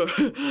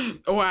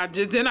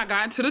then I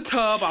got into the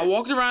tub. I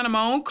walked around in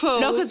my own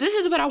clothes. No, because this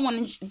is what I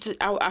wanted to,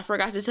 I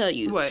forgot to tell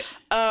you. What?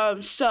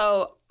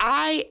 So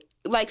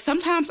like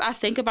sometimes I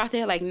think about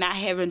that, like not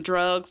having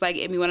drugs, like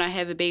I mean when I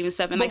have a baby and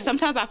stuff, and like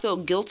sometimes I feel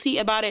guilty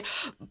about it.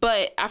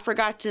 But I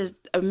forgot to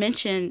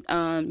mention,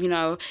 you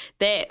know,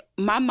 that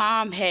my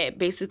mom had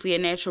basically a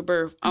natural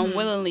birth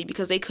unwillingly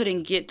because they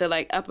couldn't get the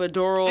like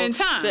epidural in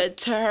time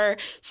to her.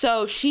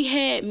 So she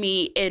had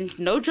me, and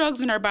no drugs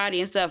in her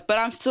body and stuff. But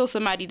I'm still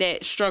somebody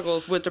that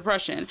struggles with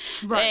depression,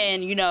 right,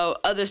 and you know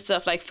other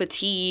stuff like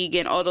fatigue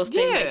and all those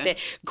things like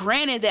that.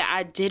 Granted that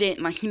I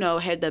didn't like, you know,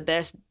 have the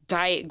best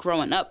diet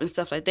growing up and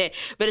stuff like that,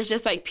 but it's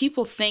just like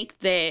people think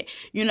that,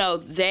 you know,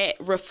 that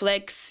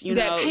reflects, you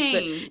know,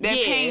 pain.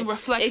 Pain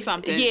reflects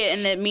something. Yeah,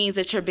 and that means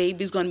that your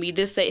baby's going to be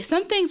this way.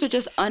 Some things are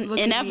just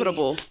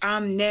inevitable.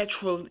 I'm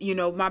natural, you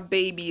know, my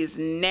baby is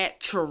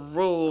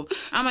natural.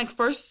 I'm like,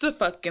 first of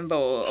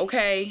all,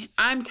 okay,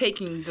 I'm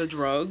taking the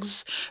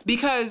drugs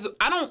because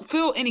I don't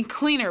feel any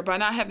cleaner by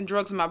not having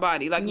drugs in my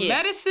body. Like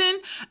medicine,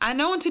 I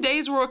know in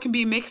today's world can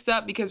be mixed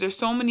up because there's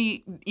so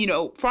many, you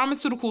know,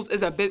 pharmaceuticals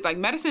is a business, like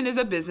medicine is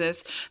a business.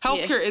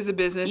 Healthcare is a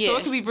business, so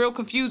it can be real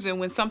confusing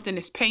when something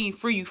is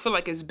pain-free. You feel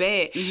like it's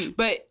bad,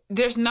 but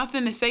there's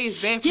nothing to say is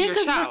bad for your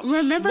child.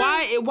 Remember,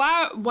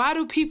 why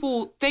do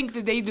people think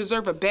that they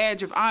deserve a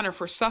badge of honor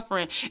for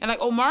suffering? And like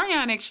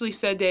Omarion actually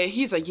said that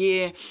he's like,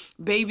 yeah,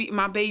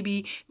 my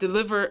baby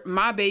delivered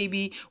my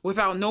baby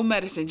without no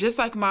medicine, just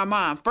like my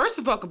mom. First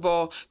of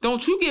all,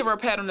 don't you give her a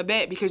pat on the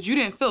back because you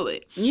didn't feel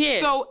it. Yeah.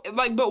 So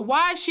like, but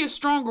why is she a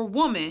stronger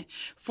woman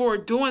for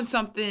doing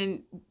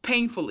something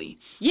painfully?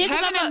 Yeah,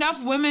 having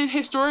enough women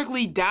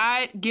historically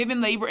died giving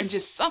labor and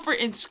just suffered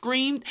and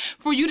screamed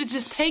for you to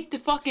just take the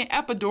fucking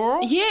epidural.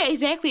 Yeah,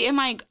 exactly. And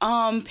like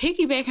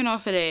piggybacking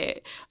off of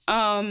that,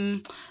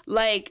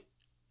 like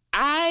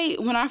I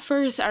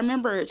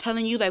remember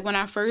telling you, like, when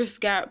I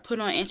first got put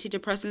on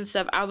antidepressants and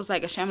stuff, I was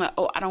like ashamed, like,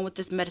 oh, I don't want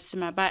this medicine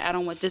in my body. I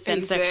don't want this.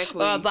 Exactly.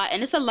 Blah, blah.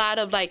 And it's a lot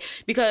of, like,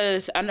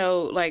 because I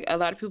know, like, a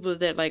lot of people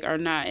that, like, are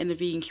not in the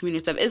vegan community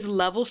and stuff, it's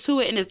levels to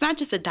it. And it's not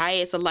just a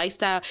diet, it's a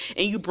lifestyle.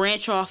 And you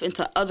branch off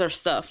into other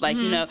stuff, like,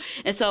 you know.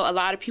 And so a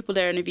lot of people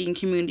that are in the vegan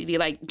community,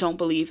 like, don't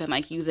believe in,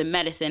 like, using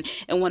medicine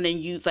and want to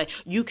use, like,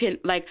 you can,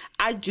 like,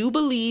 I do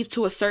believe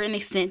to a certain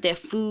extent that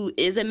food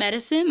is a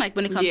medicine, like,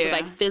 when it comes to,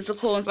 like,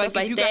 physical and stuff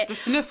like that. The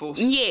sniffles.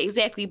 Yeah,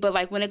 exactly. But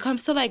like when it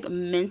comes to like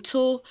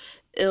mental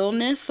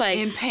illness, like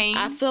in pain,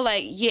 I feel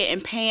like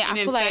in pain. And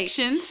I feel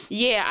infections.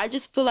 Like I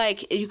just feel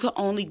like you can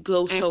only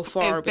go so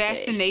far. And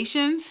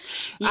vaccinations.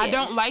 Yeah. I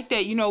don't like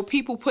that. You know,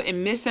 people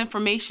putting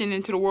misinformation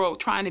into the world,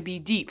 trying to be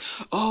deep.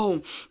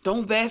 Oh,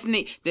 don't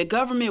vaccinate. The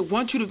government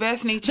wants you to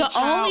vaccinate your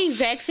child. The only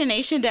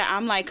vaccination that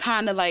I'm like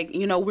kind of like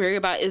worried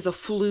about is a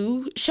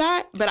flu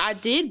shot. But I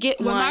did get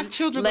one my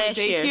children last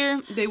go to daycare,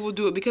 year. They will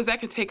do it because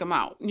that can take them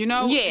out. You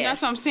know. Yeah.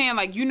 That's what I'm saying.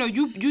 Like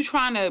you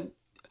trying to.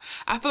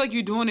 I feel like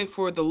you're doing it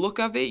for the look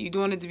of it. You're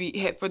doing it to be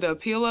for the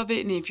appeal of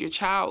it. And if your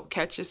child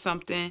catches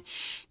something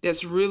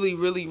that's really,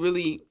 really,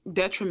 really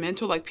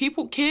detrimental, like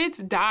kids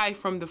die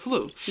from the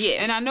flu. Yeah.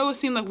 And I know it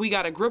seems like we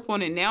got a grip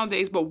on it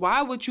nowadays, but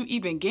why would you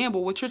even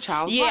gamble with your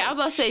child's life? I was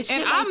about to say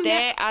shit like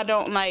that. I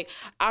don't like.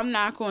 I'm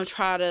not going to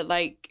try to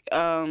like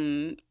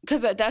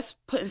because that's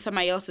putting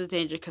somebody else's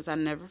danger. Because I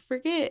never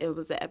forget, it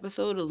was an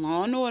episode of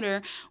Law and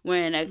Order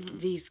when it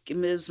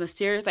was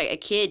mysterious, like a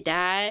kid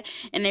died,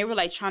 and they were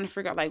like trying to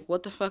figure out like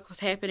what the fuck was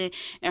happening,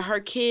 and her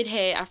kid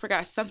had, I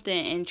forgot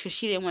something, and because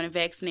she didn't want to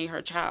vaccinate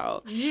her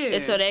child,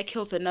 and so that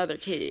killed another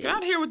kid. Get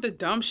out here with the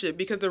dumb shit,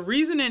 because the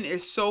reasoning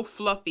is so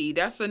fluffy.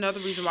 That's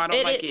another reason why I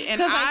don't like it.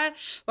 And I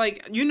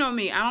like you know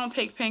me, I don't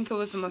take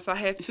painkillers unless I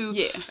have to.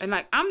 Yeah. And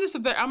like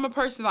I'm a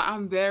person, like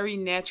I'm very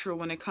natural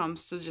when it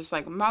comes to just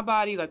like my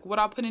body, like what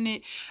I put in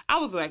it. I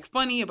was like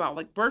funny about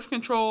like birth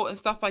control and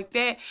stuff like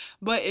that,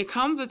 but it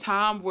comes a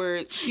time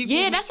where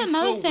people that's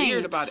another thing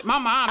weird about it. My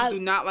mom do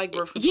not like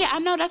birth control. Yeah, I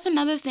know, that's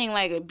another thing.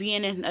 Like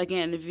being in,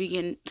 again, the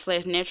vegan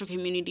 / natural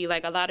community,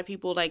 like a lot of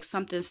people like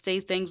say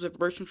things with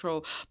birth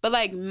control, but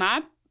like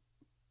my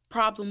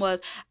problem was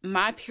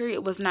my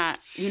period was not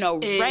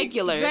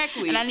regular.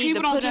 Exactly. And I need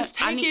people to put don't just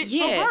take it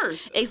for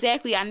birth.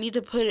 Exactly. I need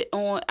to put it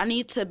on. I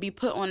need to be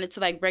put on it to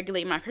like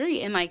regulate my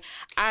period. And like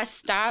I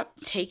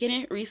stopped taking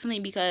it recently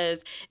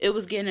because it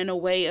was getting in the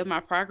way of my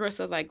progress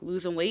of like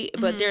losing weight.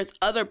 But there's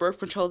other birth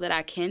control that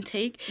I can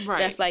take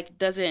that's like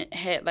doesn't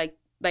have like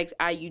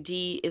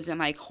IUD isn't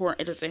like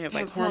it doesn't have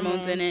like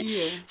hormones in it.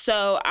 Yeah.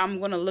 So I'm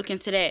gonna look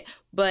into that.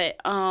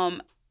 But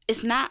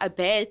it's not a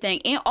bad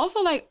thing. And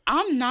also, like,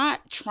 I'm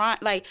not trying,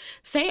 like,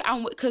 say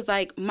because,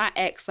 like, my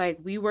ex, like,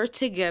 we were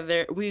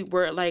together. We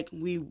were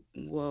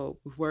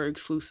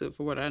exclusive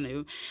for what I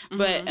knew.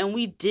 But, and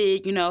we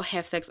did,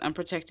 have sex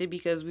unprotected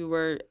because we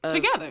were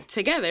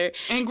together.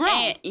 And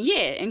grown.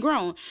 And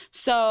grown.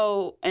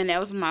 So, and that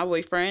was my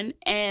boyfriend.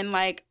 And,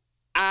 like,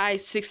 I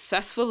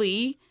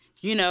successfully,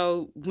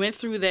 went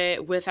through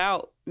that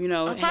without,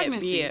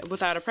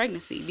 without a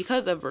pregnancy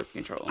because of birth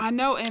control. I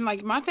know, and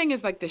like my thing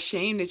is like the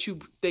shame that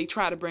they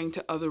try to bring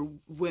to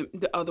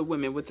the other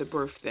women with the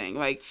birth thing.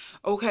 Like,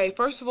 okay,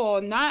 first of all,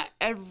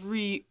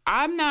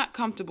 I'm not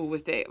comfortable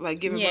with that. Like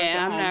giving birth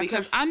at home,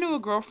 because I knew a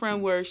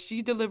girlfriend where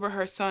she delivered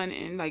her son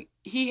and like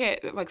he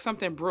had like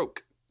something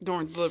broke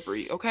during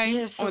delivery,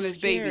 okay, so on his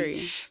scary.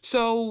 baby.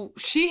 So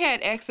she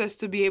had access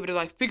to be able to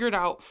like figure it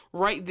out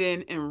right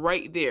then and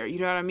right there. You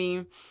know what I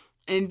mean?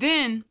 And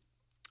then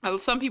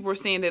some people are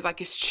saying that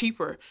like it's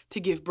cheaper to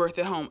give birth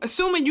at home,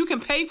 assuming you can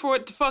pay for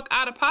it the fuck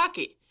out of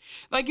pocket.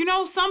 Like,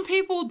 some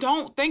people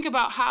don't think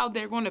about how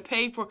they're going to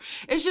pay for.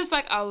 It's just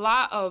like a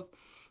lot of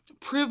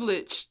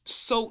privilege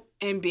soaked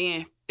in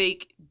being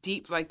fake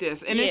deep like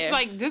this. And it's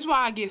like, this is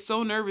why I get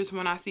so nervous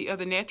when I see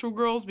other natural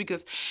girls,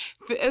 because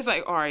it's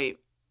like, all right,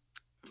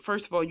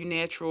 first of all, you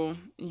natural.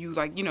 You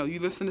like, you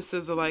listen to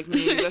SZA like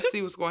me. Let's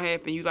see what's gonna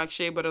happen. You like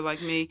shea butter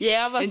like me.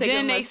 Yeah, I was and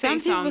then they say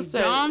some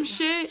dumb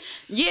shit.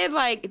 Yeah,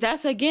 like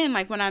that's again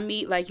like when I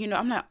meet like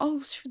I'm like, oh,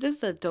 this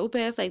is a dope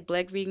ass like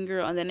black vegan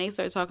girl, and then they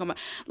start talking about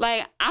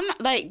like I'm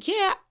not like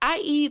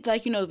I eat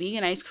like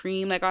vegan ice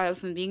cream, like I have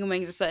some vegan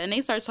wings and stuff, and they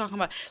start talking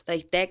about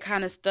like that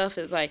kind of stuff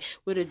is like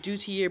what it do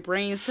to your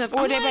brain and stuff.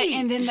 Or they're like,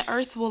 and then the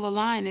earth will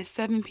align at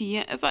 7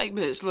 p.m. It's like,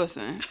 bitch,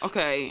 listen,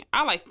 okay,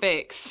 I like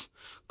facts.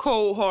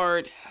 Cold,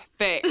 hard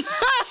facts.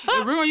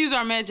 If we're gonna use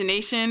our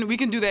imagination, we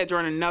can do that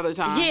during another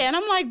time. Yeah, and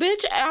I'm like,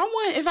 bitch,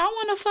 if I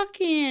want a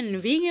fucking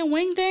vegan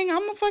wing thing, I'm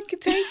gonna fucking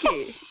take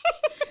it.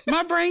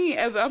 My brain,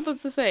 I'm about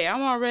to say, I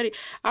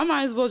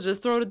might as well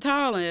just throw the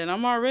towel in.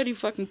 I'm already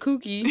fucking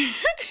kooky.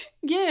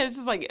 Yeah, it's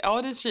just like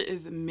all this shit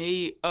is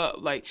made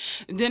up. Like,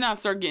 then I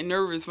start getting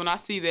nervous when I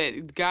see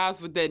that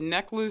guys with that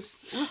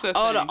necklace. What's that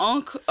thing? The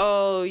Ankh.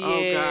 Oh,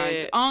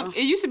 yeah. Oh, God.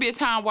 It used to be a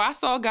time where I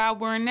saw a guy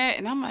wearing that,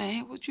 and I'm like,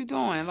 hey, what you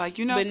doing? Like,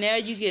 But now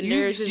you get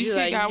nervous. You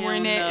see a guy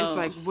wearing that, it's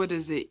like, what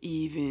does it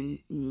even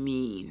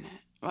mean?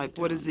 Like,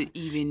 what does it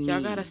even mean?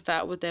 Y'all gotta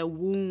stop with that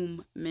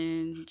womb,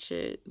 man,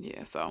 shit.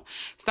 Yeah, so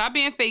stop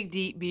being fake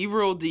deep. Be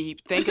real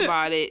deep. Think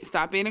about it.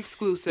 Stop being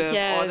exclusive.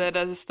 Yes. All that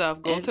other stuff.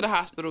 Go to the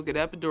hospital. Get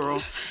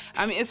epidural.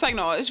 I mean, it's like,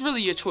 no, it's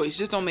really your choice.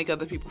 Just don't make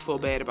other people feel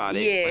bad about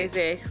it. Yeah, like,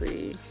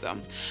 exactly. So,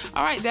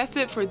 all right, that's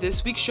it for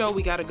this week's show.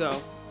 We gotta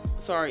go.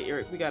 Sorry,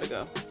 Eric. We gotta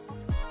go.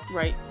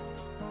 Right?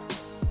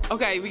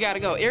 Okay, we gotta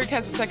go. Eric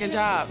has a second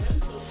job.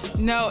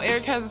 No,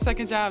 Eric has a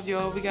second job,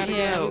 y'all. We gotta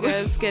go. We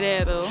gotta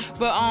skedaddle.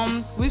 But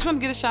we just want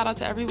to get a shout out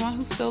to everyone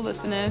who's still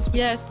listening.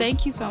 Yes,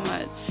 thank you so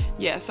much.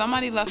 Yeah,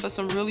 somebody left us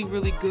some really,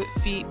 really good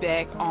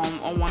feedback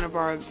on one of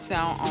our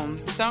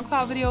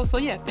SoundCloud videos. So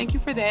yeah, thank you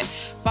for that.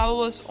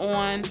 Follow us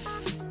on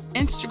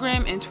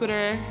Instagram and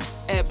Twitter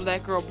at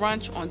Black Girl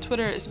Brunch. On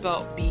Twitter, it's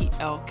spelled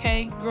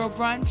BLK Girl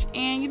Brunch.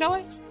 And you know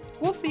what?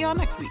 We'll see y'all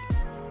next week.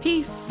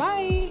 Peace.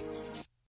 Bye.